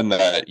someone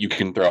that you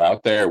can throw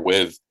out there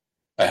with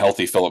a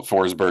healthy Philip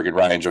Forsberg and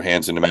Ryan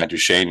Johansson and Matt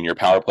Duchene, and your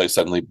power play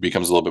suddenly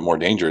becomes a little bit more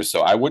dangerous.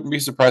 So I wouldn't be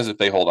surprised if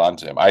they hold on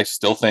to him. I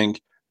still think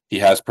he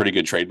has pretty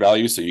good trade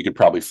value, so you could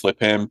probably flip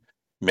him.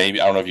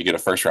 Maybe, I don't know if you get a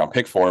first round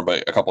pick for him,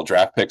 but a couple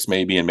draft picks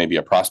maybe, and maybe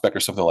a prospect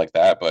or something like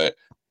that. But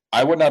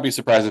I would not be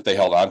surprised if they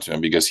held on to him,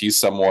 because he's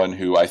someone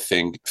who I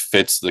think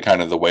fits the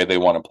kind of the way they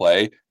want to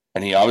play.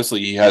 And he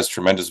has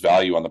tremendous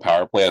value on the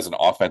power play as an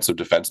offensive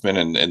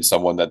defenseman, and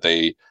someone that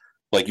they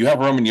like. You have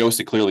Roman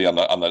Josi clearly on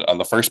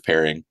the first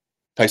pairing.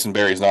 Tyson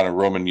Berry is not on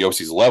Roman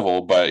Yossi's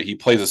level, but he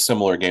plays a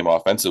similar game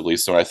offensively.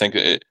 So I think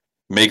it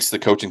makes the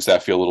coaching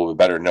staff feel a little bit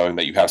better knowing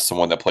that you have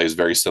someone that plays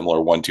very similar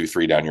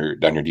 1-2-3 down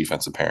your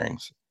defensive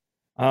pairings.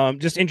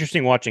 Just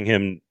interesting watching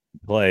him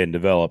play and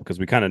develop, because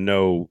we kind of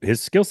know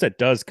his skill set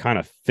does kind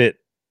of fit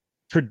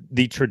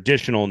the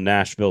traditional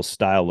Nashville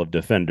style of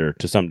defender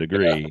to some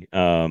degree.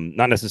 Yeah.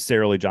 Not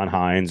necessarily John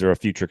Hines or a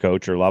future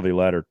coach or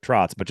Laviolette or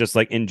Trotz, but just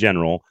like in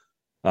general.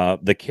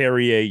 The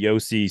Carrier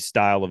Yossi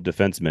style of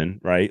defenseman,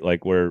 right?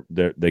 Like where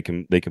they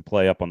can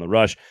play up on the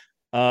rush.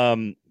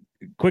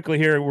 Quickly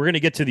here, we're going to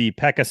get to the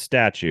Pekka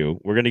statue.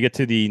 We're going to get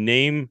to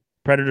the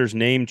Predators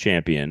name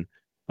champion.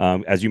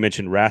 As you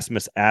mentioned,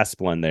 Rasmus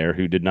Asplund there,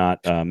 who did not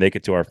make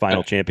it to our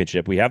final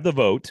championship. We have the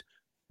vote.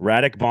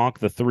 Radek Bonk,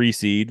 the 3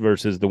 seed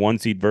versus the 1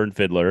 seed Vern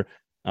Fiddler.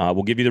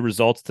 We'll give you the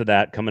results to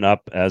that coming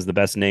up as the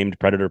best named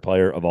Predator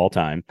player of all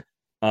time.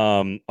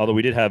 Although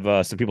we did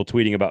have some people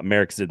tweeting about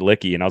Marek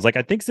Zidlicki, and I was like,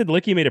 I think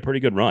Zidlicki made a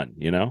pretty good run,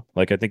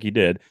 like I think he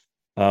did.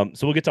 So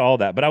we'll get to all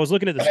that. But I was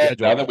looking at the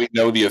schedule. Now that we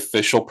know the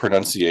official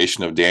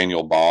pronunciation of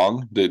Daniel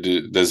Bong,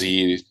 does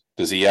he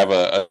have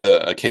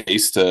a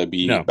case to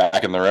be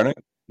back in the running?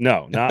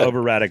 No, not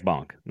over Radek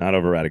Bonk. Not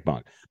over Radek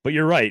Bonk. But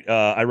you're right.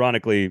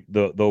 Ironically,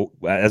 the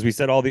as we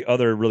said all the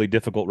other really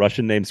difficult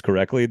Russian names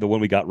correctly, the one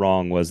we got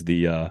wrong was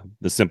the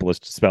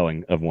simplest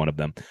spelling of one of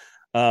them.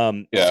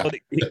 Yeah. So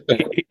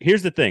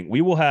here's the thing.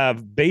 We will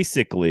have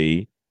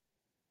basically,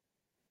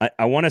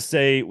 I want to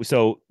say,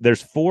 so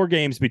there's 4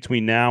 games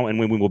between now and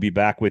when we will be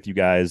back with you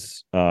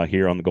guys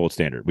here on the Gold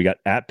Standard. We got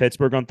at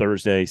Pittsburgh on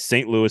Thursday,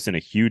 St. Louis in a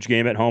huge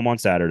game at home on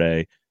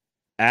Saturday,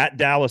 at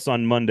Dallas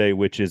on Monday,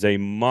 which is a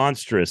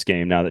monstrous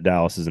game now that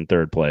Dallas is in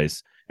 3rd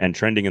place and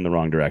trending in the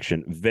wrong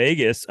direction.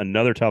 Vegas,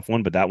 another tough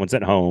one, but that one's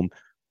at home.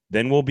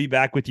 Then we'll be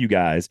back with you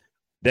guys.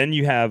 Then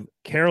you have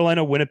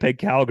Carolina, Winnipeg,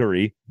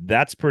 Calgary.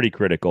 That's pretty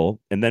critical.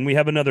 And then we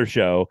have another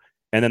show.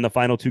 And then the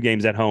final 2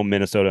 games at home,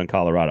 Minnesota and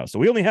Colorado. So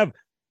we only have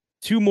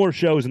 2 more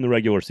shows in the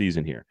regular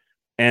season here.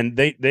 And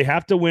they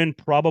have to win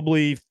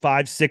probably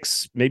 5,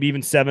 6, maybe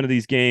even 7 of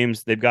these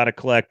games. They've got to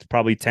collect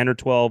probably 10 or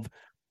 12,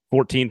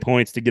 14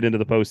 points to get into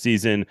the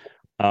postseason.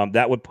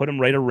 That would put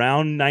them right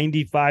around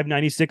 95,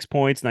 96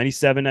 points,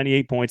 97,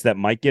 98 points. That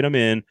might get them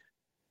in,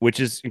 which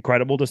is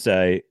incredible to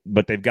say,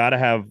 but they've got to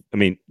have,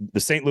 the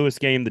St. Louis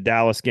game, the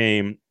Dallas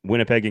game,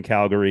 Winnipeg and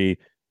Calgary.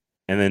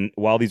 And then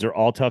while these are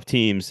all tough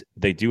teams,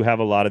 they do have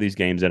a lot of these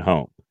games at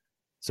home.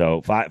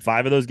 So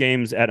five of those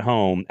games at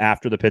home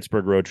after the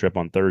Pittsburgh road trip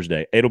on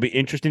Thursday. It'll be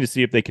interesting to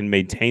see if they can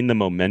maintain the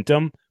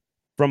momentum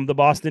from the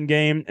Boston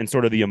game and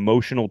sort of the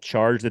emotional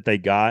charge that they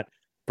got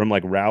from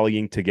like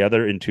rallying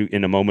together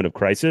in a moment of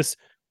crisis.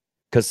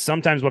 Because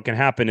sometimes what can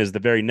happen is the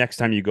very next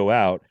time you go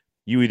out,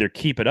 you either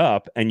keep it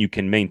up and you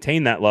can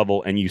maintain that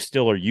level and you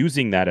still are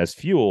using that as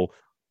fuel,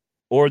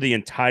 or the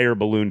entire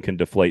balloon can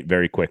deflate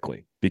very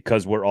quickly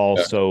because we're all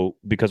so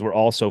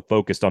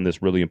focused on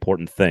this really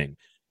important thing.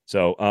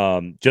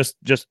 So just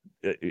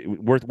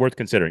worth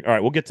considering. All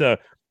right, we'll get to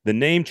the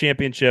name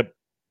championship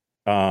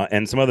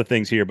and some other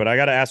things here, but I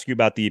got to ask you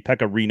about the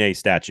Pekka Rinne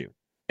statue.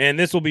 And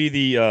this will be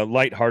the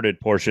lighthearted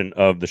portion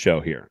of the show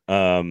here.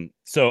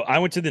 So I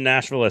went to the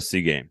Nashville SC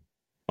game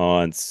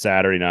on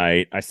Saturday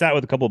night. I sat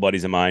with a couple of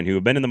buddies of mine who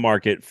have been in the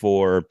market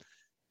for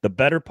the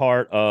better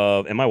part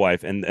of, and my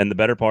wife, and the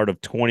better part of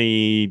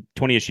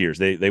 20-ish years.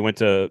 They went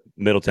to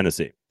Middle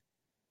Tennessee.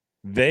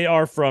 They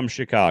are from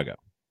Chicago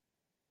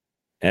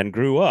and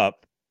grew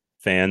up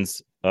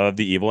fans of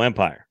the Evil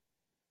Empire.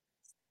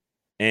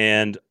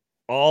 And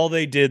all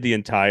they did the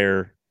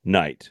entire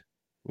night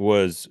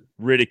was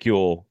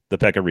ridicule the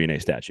Pekka Rinne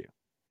statue.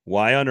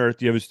 Why on earth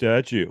do you have a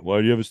statue? Why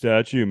do you have a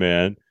statue,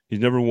 man? He's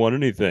never won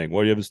anything.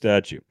 Why do you have a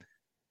statue?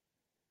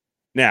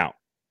 Now,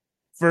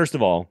 first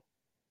of all,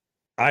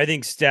 I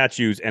think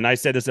statues, and I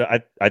said this,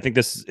 I think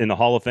this is in the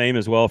Hall of Fame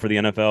as well for the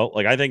NFL.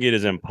 Like, I think it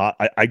is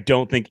I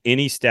don't think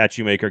any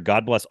statue maker,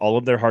 God bless all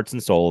of their hearts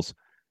and souls,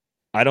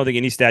 I don't think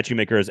any statue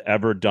maker has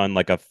ever done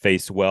like a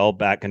face well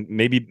back, and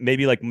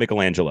maybe like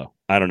Michelangelo.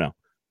 I don't know.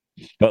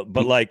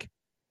 But like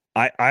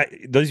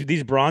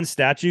these bronze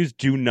statues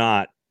do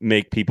not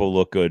make people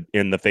look good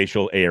in the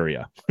facial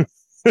area.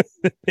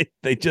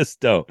 they just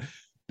don't.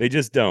 They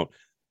just don't.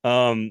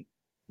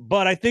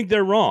 But I think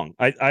they're wrong.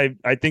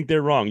 I think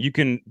they're wrong. You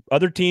can,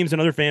 other teams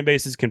and other fan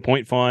bases can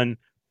point fun.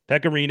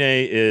 Pekka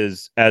Rinne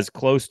is as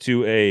close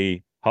to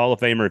a Hall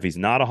of Famer, if he's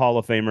not a Hall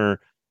of Famer,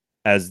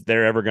 as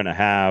they're ever going to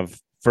have.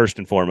 First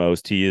and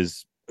foremost, he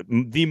is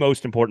the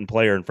most important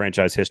player in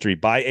franchise history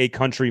by a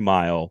country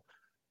mile.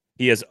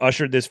 He has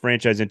ushered this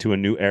franchise into a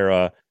new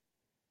era,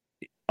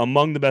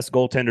 among the best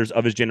goaltenders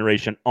of his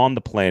generation on the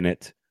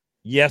planet.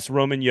 Yes,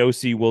 Roman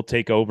Josi will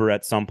take over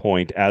at some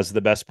point as the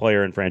best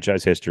player in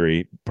franchise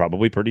history,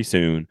 probably pretty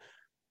soon.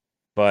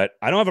 But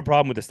I don't have a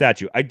problem with the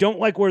statue. I don't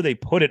like where they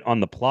put it on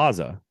the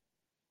plaza.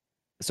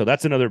 So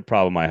that's another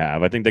problem I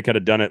have. I think they could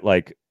have done it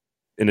like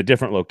in a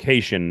different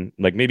location,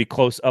 like maybe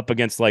close up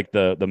against like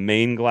the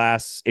main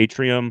glass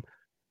atrium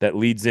that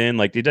leads in.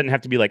 Like, it doesn't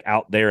have to be like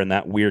out there in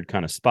that weird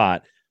kind of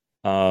spot.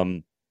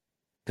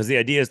 Because the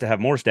idea is to have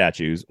more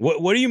statues.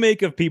 What do you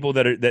make of people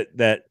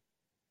that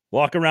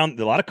walk around?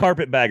 A lot of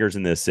carpetbaggers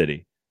in this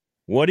city.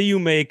 What do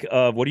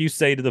you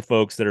say to the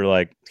folks that are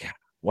like,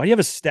 why do you have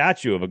a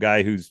statue of a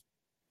guy who's,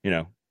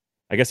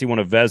 I guess he won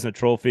a Vezina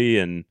trophy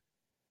and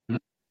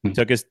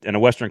took us in a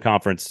Western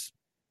Conference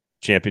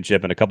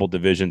championship and a couple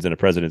divisions and a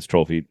President's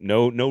Trophy.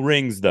 No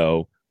rings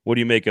though. What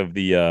do you make of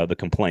the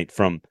complaint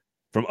from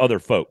other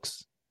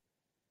folks?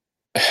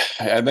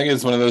 I think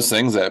it's one of those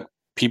things that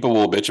people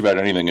will bitch about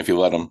anything if you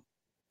let them.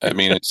 I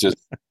mean, it's just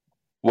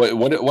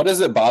what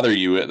does it bother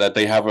you that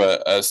they have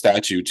a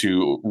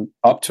statue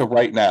up to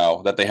right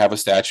now, that they have a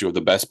statue of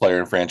the best player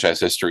in franchise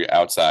history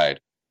outside?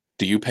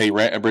 Do you pay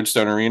rent at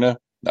Bridgestone Arena?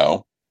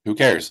 No. Who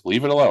cares?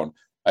 Leave it alone.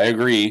 I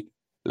agree.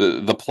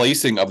 The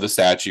placing of the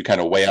statue kind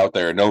of way out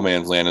there in no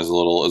man's land is a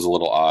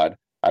little odd.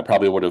 I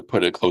probably would have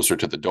put it closer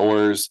to the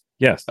doors.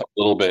 Yes. A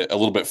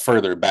little bit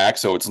further back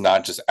so it's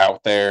not just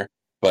out there.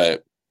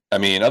 But I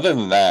mean, other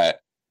than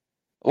that,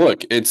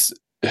 look, it's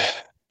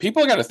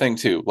people got to think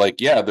too. Like,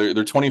 yeah,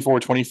 they're 24,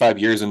 25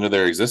 years into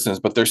their existence,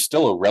 but they're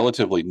still a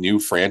relatively new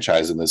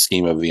franchise in the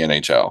scheme of the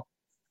NHL.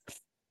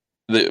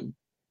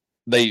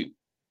 They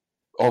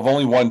have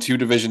only won 2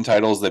 division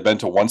titles. They've been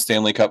to 1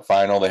 Stanley Cup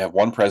final. They have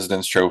 1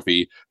 President's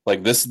Trophy.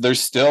 Like this, they're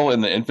still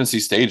in the infancy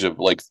stage of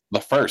like the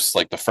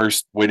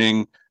first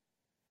winning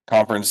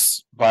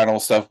conference final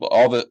stuff.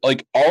 All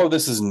of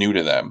this is new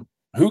to them.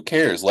 Who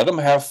cares? Let them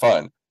have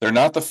fun. They're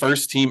not the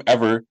first team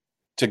ever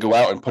to go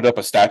out and put up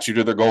a statue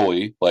to their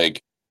goalie.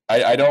 Like,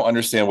 I don't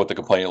understand what the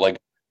complaint. Like,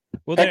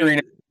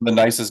 Green, the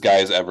nicest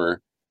guys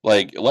ever.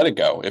 Like, let it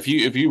go. If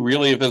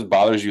this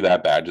bothers you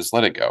that bad, just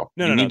let it go.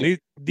 No.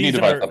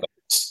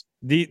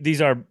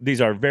 These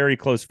are very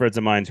close friends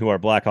of mine who are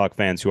Blackhawk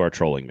fans who are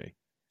trolling me.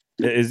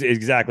 Is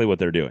exactly what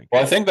they're doing.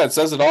 Well, I think that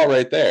says it all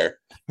right there.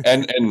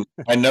 And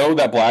I know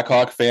that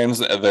Blackhawk fans,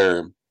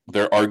 their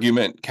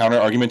counter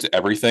argument to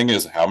everything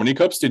is, how many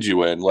cups did you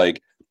win?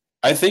 Like,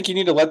 I think you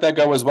need to let that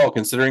go as well,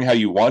 considering how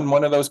you won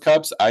one of those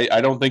cups.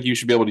 I don't think you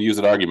should be able to use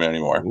an argument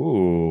anymore.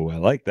 Ooh, I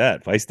like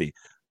that. Feisty.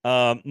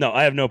 No,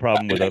 I have no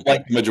problem with it.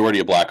 Like the majority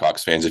of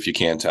Blackhawks fans, if you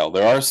can't tell.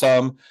 There are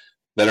some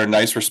that are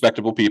nice,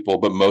 respectable people,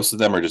 but most of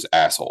them are just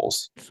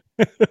assholes.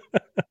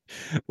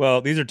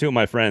 Well, these are 2 of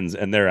my friends,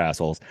 and they're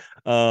assholes.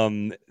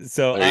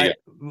 So I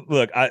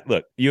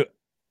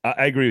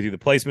agree with you. The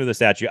placement of the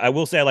statue. I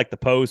will say I like the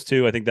pose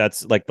too. I think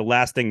that's like the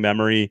lasting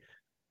memory.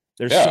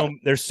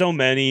 There's so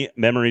many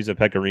memories of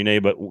Pekka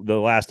Rinne, but the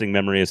lasting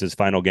memory is his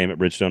final game at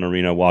Bridgestone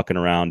Arena, walking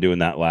around doing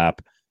that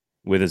lap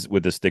with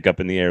his stick up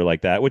in the air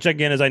like that, which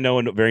again is, I know,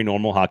 a very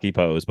normal hockey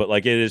pose, but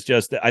like it is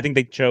just, I think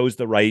they chose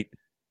the right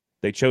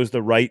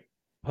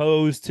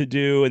pose to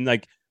do. And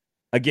like,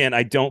 again,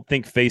 I don't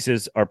think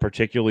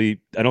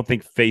I don't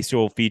think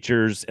facial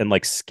features and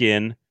like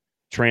skin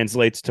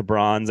translates to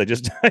bronze. I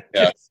just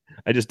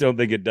don't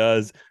think it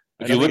does.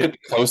 If you look at the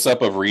close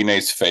up of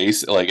Rene's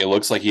face, like it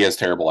looks like he has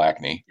terrible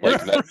acne.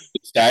 Like that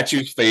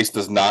statue's face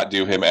does not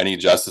do him any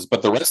justice,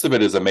 but the rest of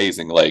it is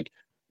amazing. Like,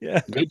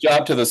 good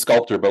job to the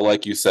sculptor, but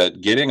like you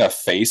said, getting a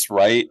face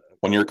right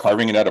when you're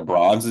carving it out of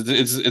bronze,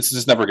 it's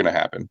just never going to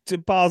happen. It's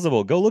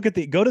impossible. Go to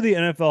the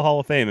NFL Hall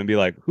of Fame and be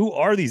like, who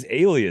are these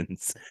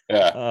aliens?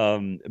 Yeah.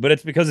 But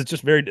it's because it's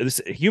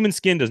just human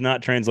skin does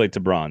not translate to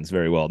bronze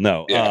very well.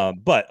 No. Yeah.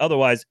 But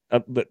otherwise,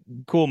 but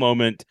cool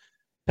moment.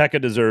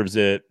 Pekka deserves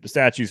it. The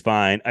statue's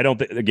fine. I don't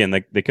think, again,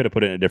 they could have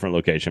put it in a different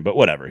location, but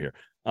whatever here.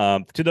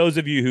 To those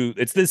of you who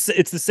it's the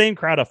same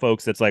crowd of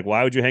folks that's like,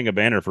 why would you hang a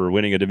banner for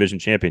winning a division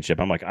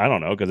championship? I'm like, I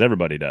don't know, because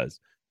everybody does.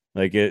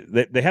 Like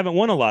they haven't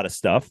won a lot of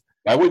stuff.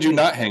 Why would you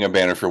not hang a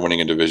banner for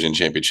winning a division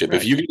championship? Right.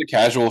 If you get a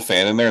casual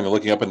fan in there and they're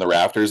looking up in the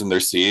rafters and they're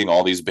seeing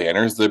all these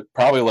banners, they're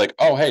probably like,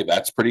 oh, hey,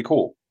 that's pretty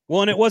cool. Well,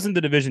 and it wasn't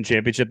the division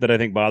championship that I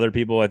think bothered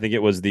people. I think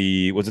it was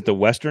the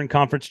Western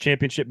Conference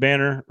championship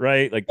banner,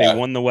 right? Like they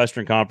won the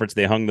Western Conference,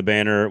 they hung the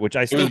banner, which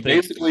I still think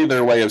basically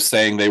their way of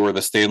saying they were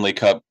the Stanley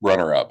Cup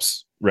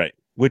runner-ups. Right.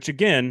 Which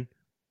again,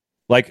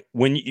 like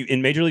when you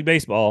in Major League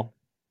Baseball,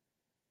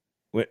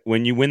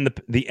 when you win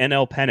the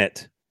NL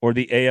pennant or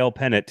the AL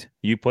pennant,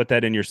 you put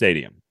that in your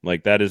stadium.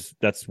 Like that's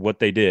what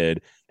they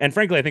did. And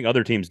frankly, I think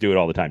other teams do it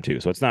all the time too.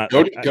 So it's not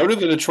go to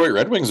the Detroit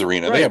Red Wings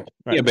arena. Right, they have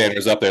plenty of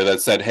banners up there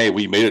that said, "Hey,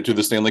 we made it to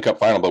the Stanley Cup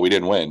final, but we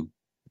didn't win."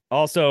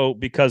 Also,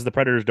 because the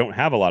Predators don't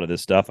have a lot of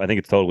this stuff, I think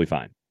it's totally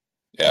fine.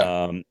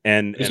 Yeah.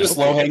 And it's just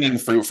low hanging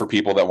fruit for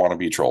people that want to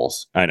be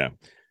trolls. I know.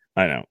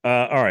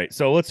 All right.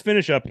 So let's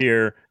finish up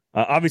here.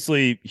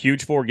 Obviously,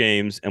 huge 4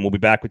 games, and we'll be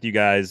back with you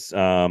guys.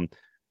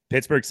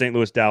 Pittsburgh, St.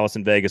 Louis, Dallas,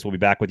 and Vegas. We'll be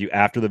back with you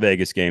after the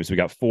Vegas games. We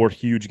got 4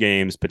 huge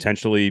games,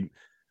 potentially,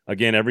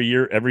 again, every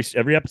year,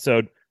 every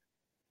episode.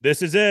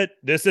 This is it.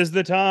 This is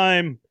the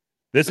time.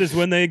 This is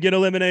when they get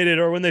eliminated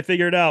or when they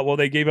figure it out. Well,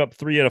 they gave up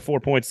 3 out of 4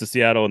 points to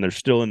Seattle, and they're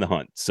still in the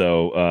hunt.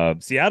 So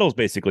Seattle's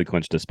basically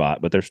clinched a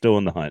spot, but they're still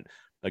in the hunt.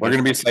 We're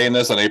going to be saying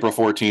this on April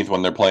 14th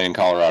when they're playing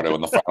Colorado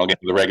in the final game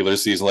of the regular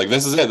season. Like,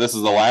 this is it. This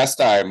is the last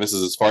time. This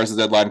is as far as the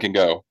deadline can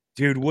go.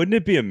 Dude, wouldn't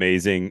it be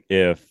amazing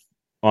if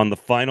on the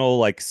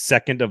final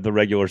second of the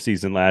regular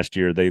season last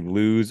year, they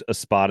lose a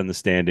spot in the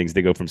standings.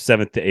 They go from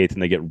 7th to 8th,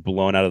 and they get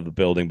blown out of the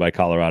building by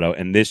Colorado.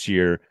 And this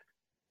year,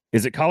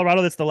 is it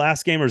Colorado that's the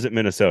last game, or is it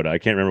Minnesota? I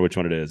can't remember which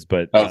one it is.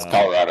 But no, it's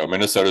Colorado.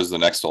 Minnesota's the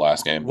next to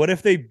last game. What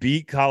if they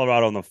beat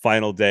Colorado on the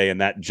final day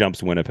and that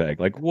jumps Winnipeg?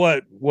 Like,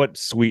 what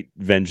sweet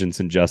vengeance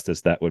and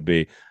justice that would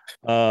be.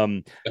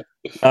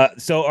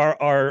 So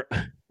our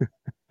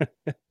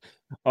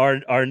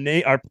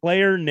our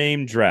player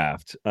name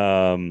draft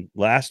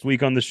last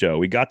week on the show,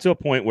 we got to a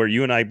point where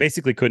you and I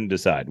basically couldn't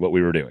decide what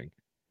we were doing.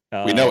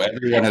 We know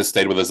everyone has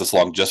stayed with us this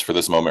long just for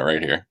this moment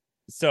right here.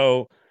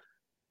 So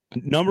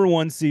number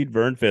 1 seed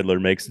Vern Fiddler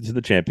makes it to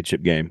the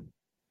championship game.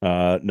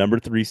 Number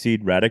 3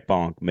 seed Radek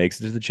Bonk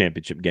makes it to the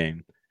championship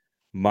game.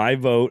 My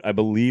vote, I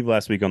believe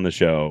last week on the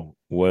show,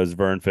 was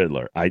Vern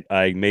Fiddler.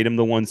 I made him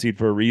the 1 seed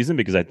for a reason,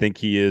 because I think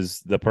he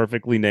is the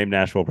perfectly named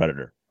Nashville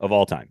Predator of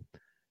all time.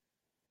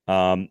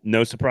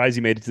 No surprise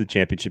he made it to the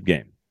championship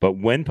game. But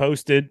when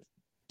posted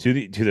to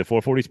the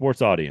 440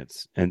 Sports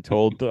audience and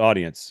told the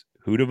audience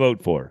who to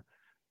vote for,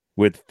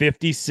 with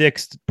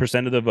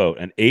 56% of the vote,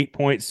 an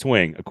 8-point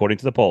swing according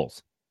to the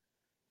polls,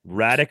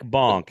 Radek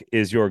Bonk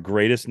is your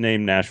greatest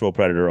named Nashville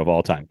Predator of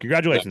all time.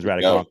 Congratulations,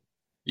 Radek Bonk.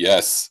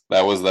 Yes,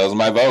 that was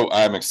my vote.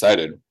 I'm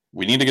excited.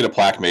 We need to get a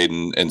plaque made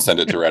and send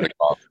it to Radek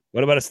Bonk.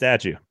 What about a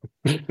statue?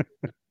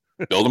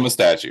 Build him a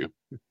statue.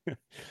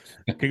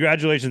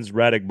 Congratulations,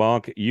 Radek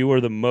Bonk. You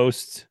are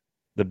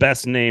the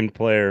best named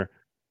player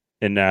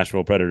in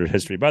Nashville Predator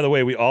history. By the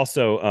way, we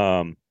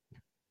also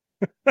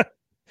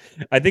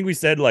I think we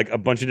said a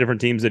bunch of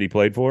different teams that he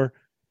played for,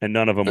 and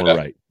none of them were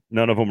right.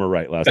 None of them were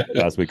right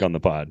last week on the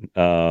pod.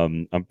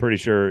 I'm pretty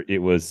sure it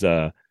was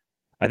I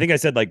think I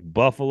said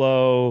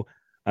Buffalo.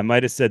 I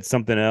might have said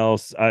something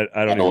else. I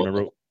don't even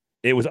remember.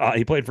 It was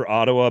he played for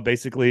Ottawa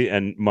basically,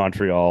 and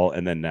Montreal,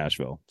 and then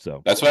Nashville.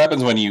 So that's what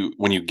happens when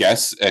you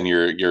guess and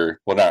you're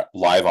well, not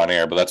live on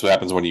air, but that's what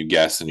happens when you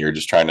guess and you're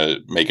just trying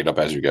to make it up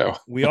as you go.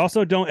 We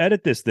also don't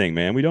edit this thing,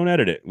 man. We don't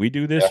edit it. We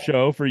do this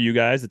show for you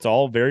guys. It's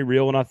all very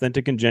real and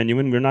authentic and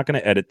genuine. We're not going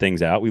to edit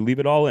things out. We leave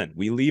it all in.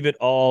 We leave it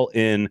all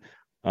in.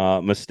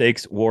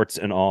 Mistakes, warts,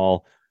 and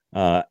all.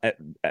 At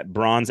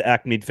bronze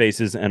acne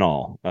faces and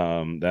all.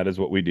 That is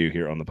what we do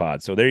here on the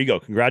pod. So there you go.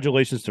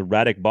 Congratulations to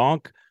Radek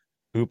Bonk,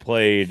 who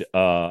played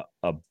a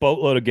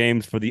boatload of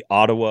games for the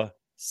Ottawa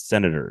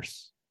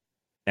Senators.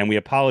 And we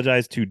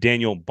apologize to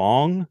Daniel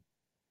Bong.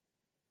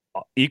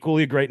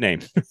 Equally a great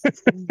name.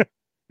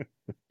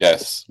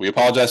 Yes, we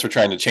apologize for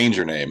trying to change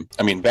your name.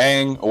 I mean,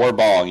 Bang or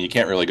Bong, you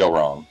can't really go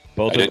wrong.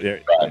 Both.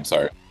 I'm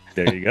sorry.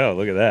 There you go.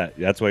 Look at that.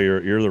 That's why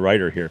you're the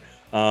writer here.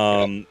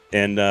 And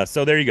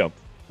so there you go.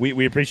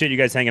 We appreciate you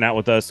guys hanging out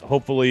with us.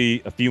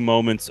 Hopefully a few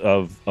moments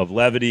of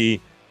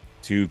levity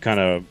to kind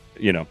of,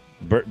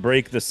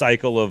 break the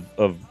cycle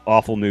of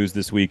awful news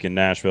this week in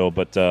Nashville.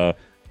 But the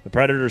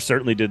Predators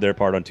certainly did their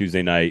part on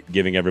Tuesday night,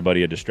 giving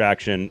everybody a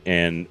distraction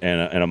and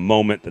a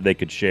moment that they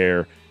could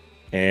share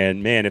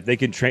And man, if they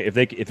can if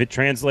it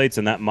translates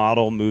and that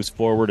model moves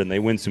forward and they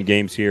win some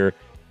games here,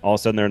 all of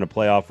a sudden they're in a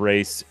playoff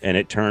race, and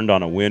it turned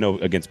on a win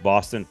against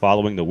Boston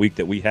following the week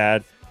that we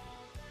had.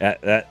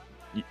 That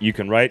you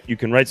can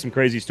write some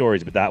crazy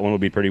stories, but that one will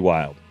be pretty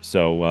wild.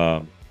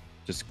 So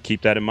just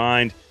keep that in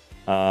mind.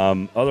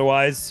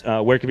 Otherwise,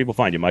 where can people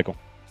find you, Michael?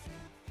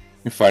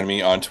 You can find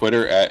me on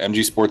Twitter at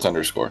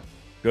 @mgsports_.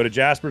 Go to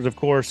Jasper's, of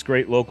course.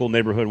 Great local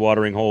neighborhood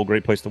watering hole.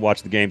 Great place to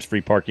watch the games.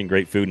 Free parking,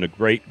 great food, and a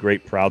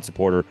great, proud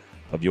supporter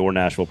of your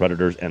Nashville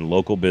Predators and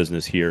local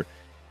business here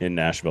in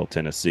Nashville,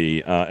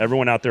 Tennessee.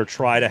 Everyone out there,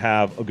 try to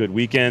have a good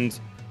weekend.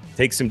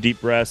 Take some deep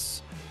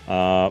breaths.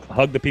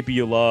 Hug the people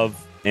you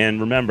love.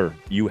 And remember,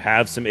 you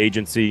have some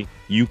agency.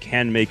 You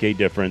can make a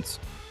difference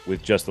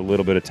with just a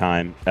little bit of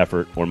time,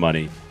 effort, or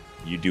money.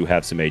 You do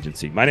have some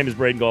agency. My name is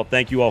Braden Gall.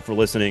 Thank you all for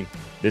listening.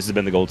 This has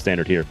been the Gold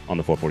Standard here on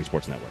the 440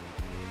 Sports Network.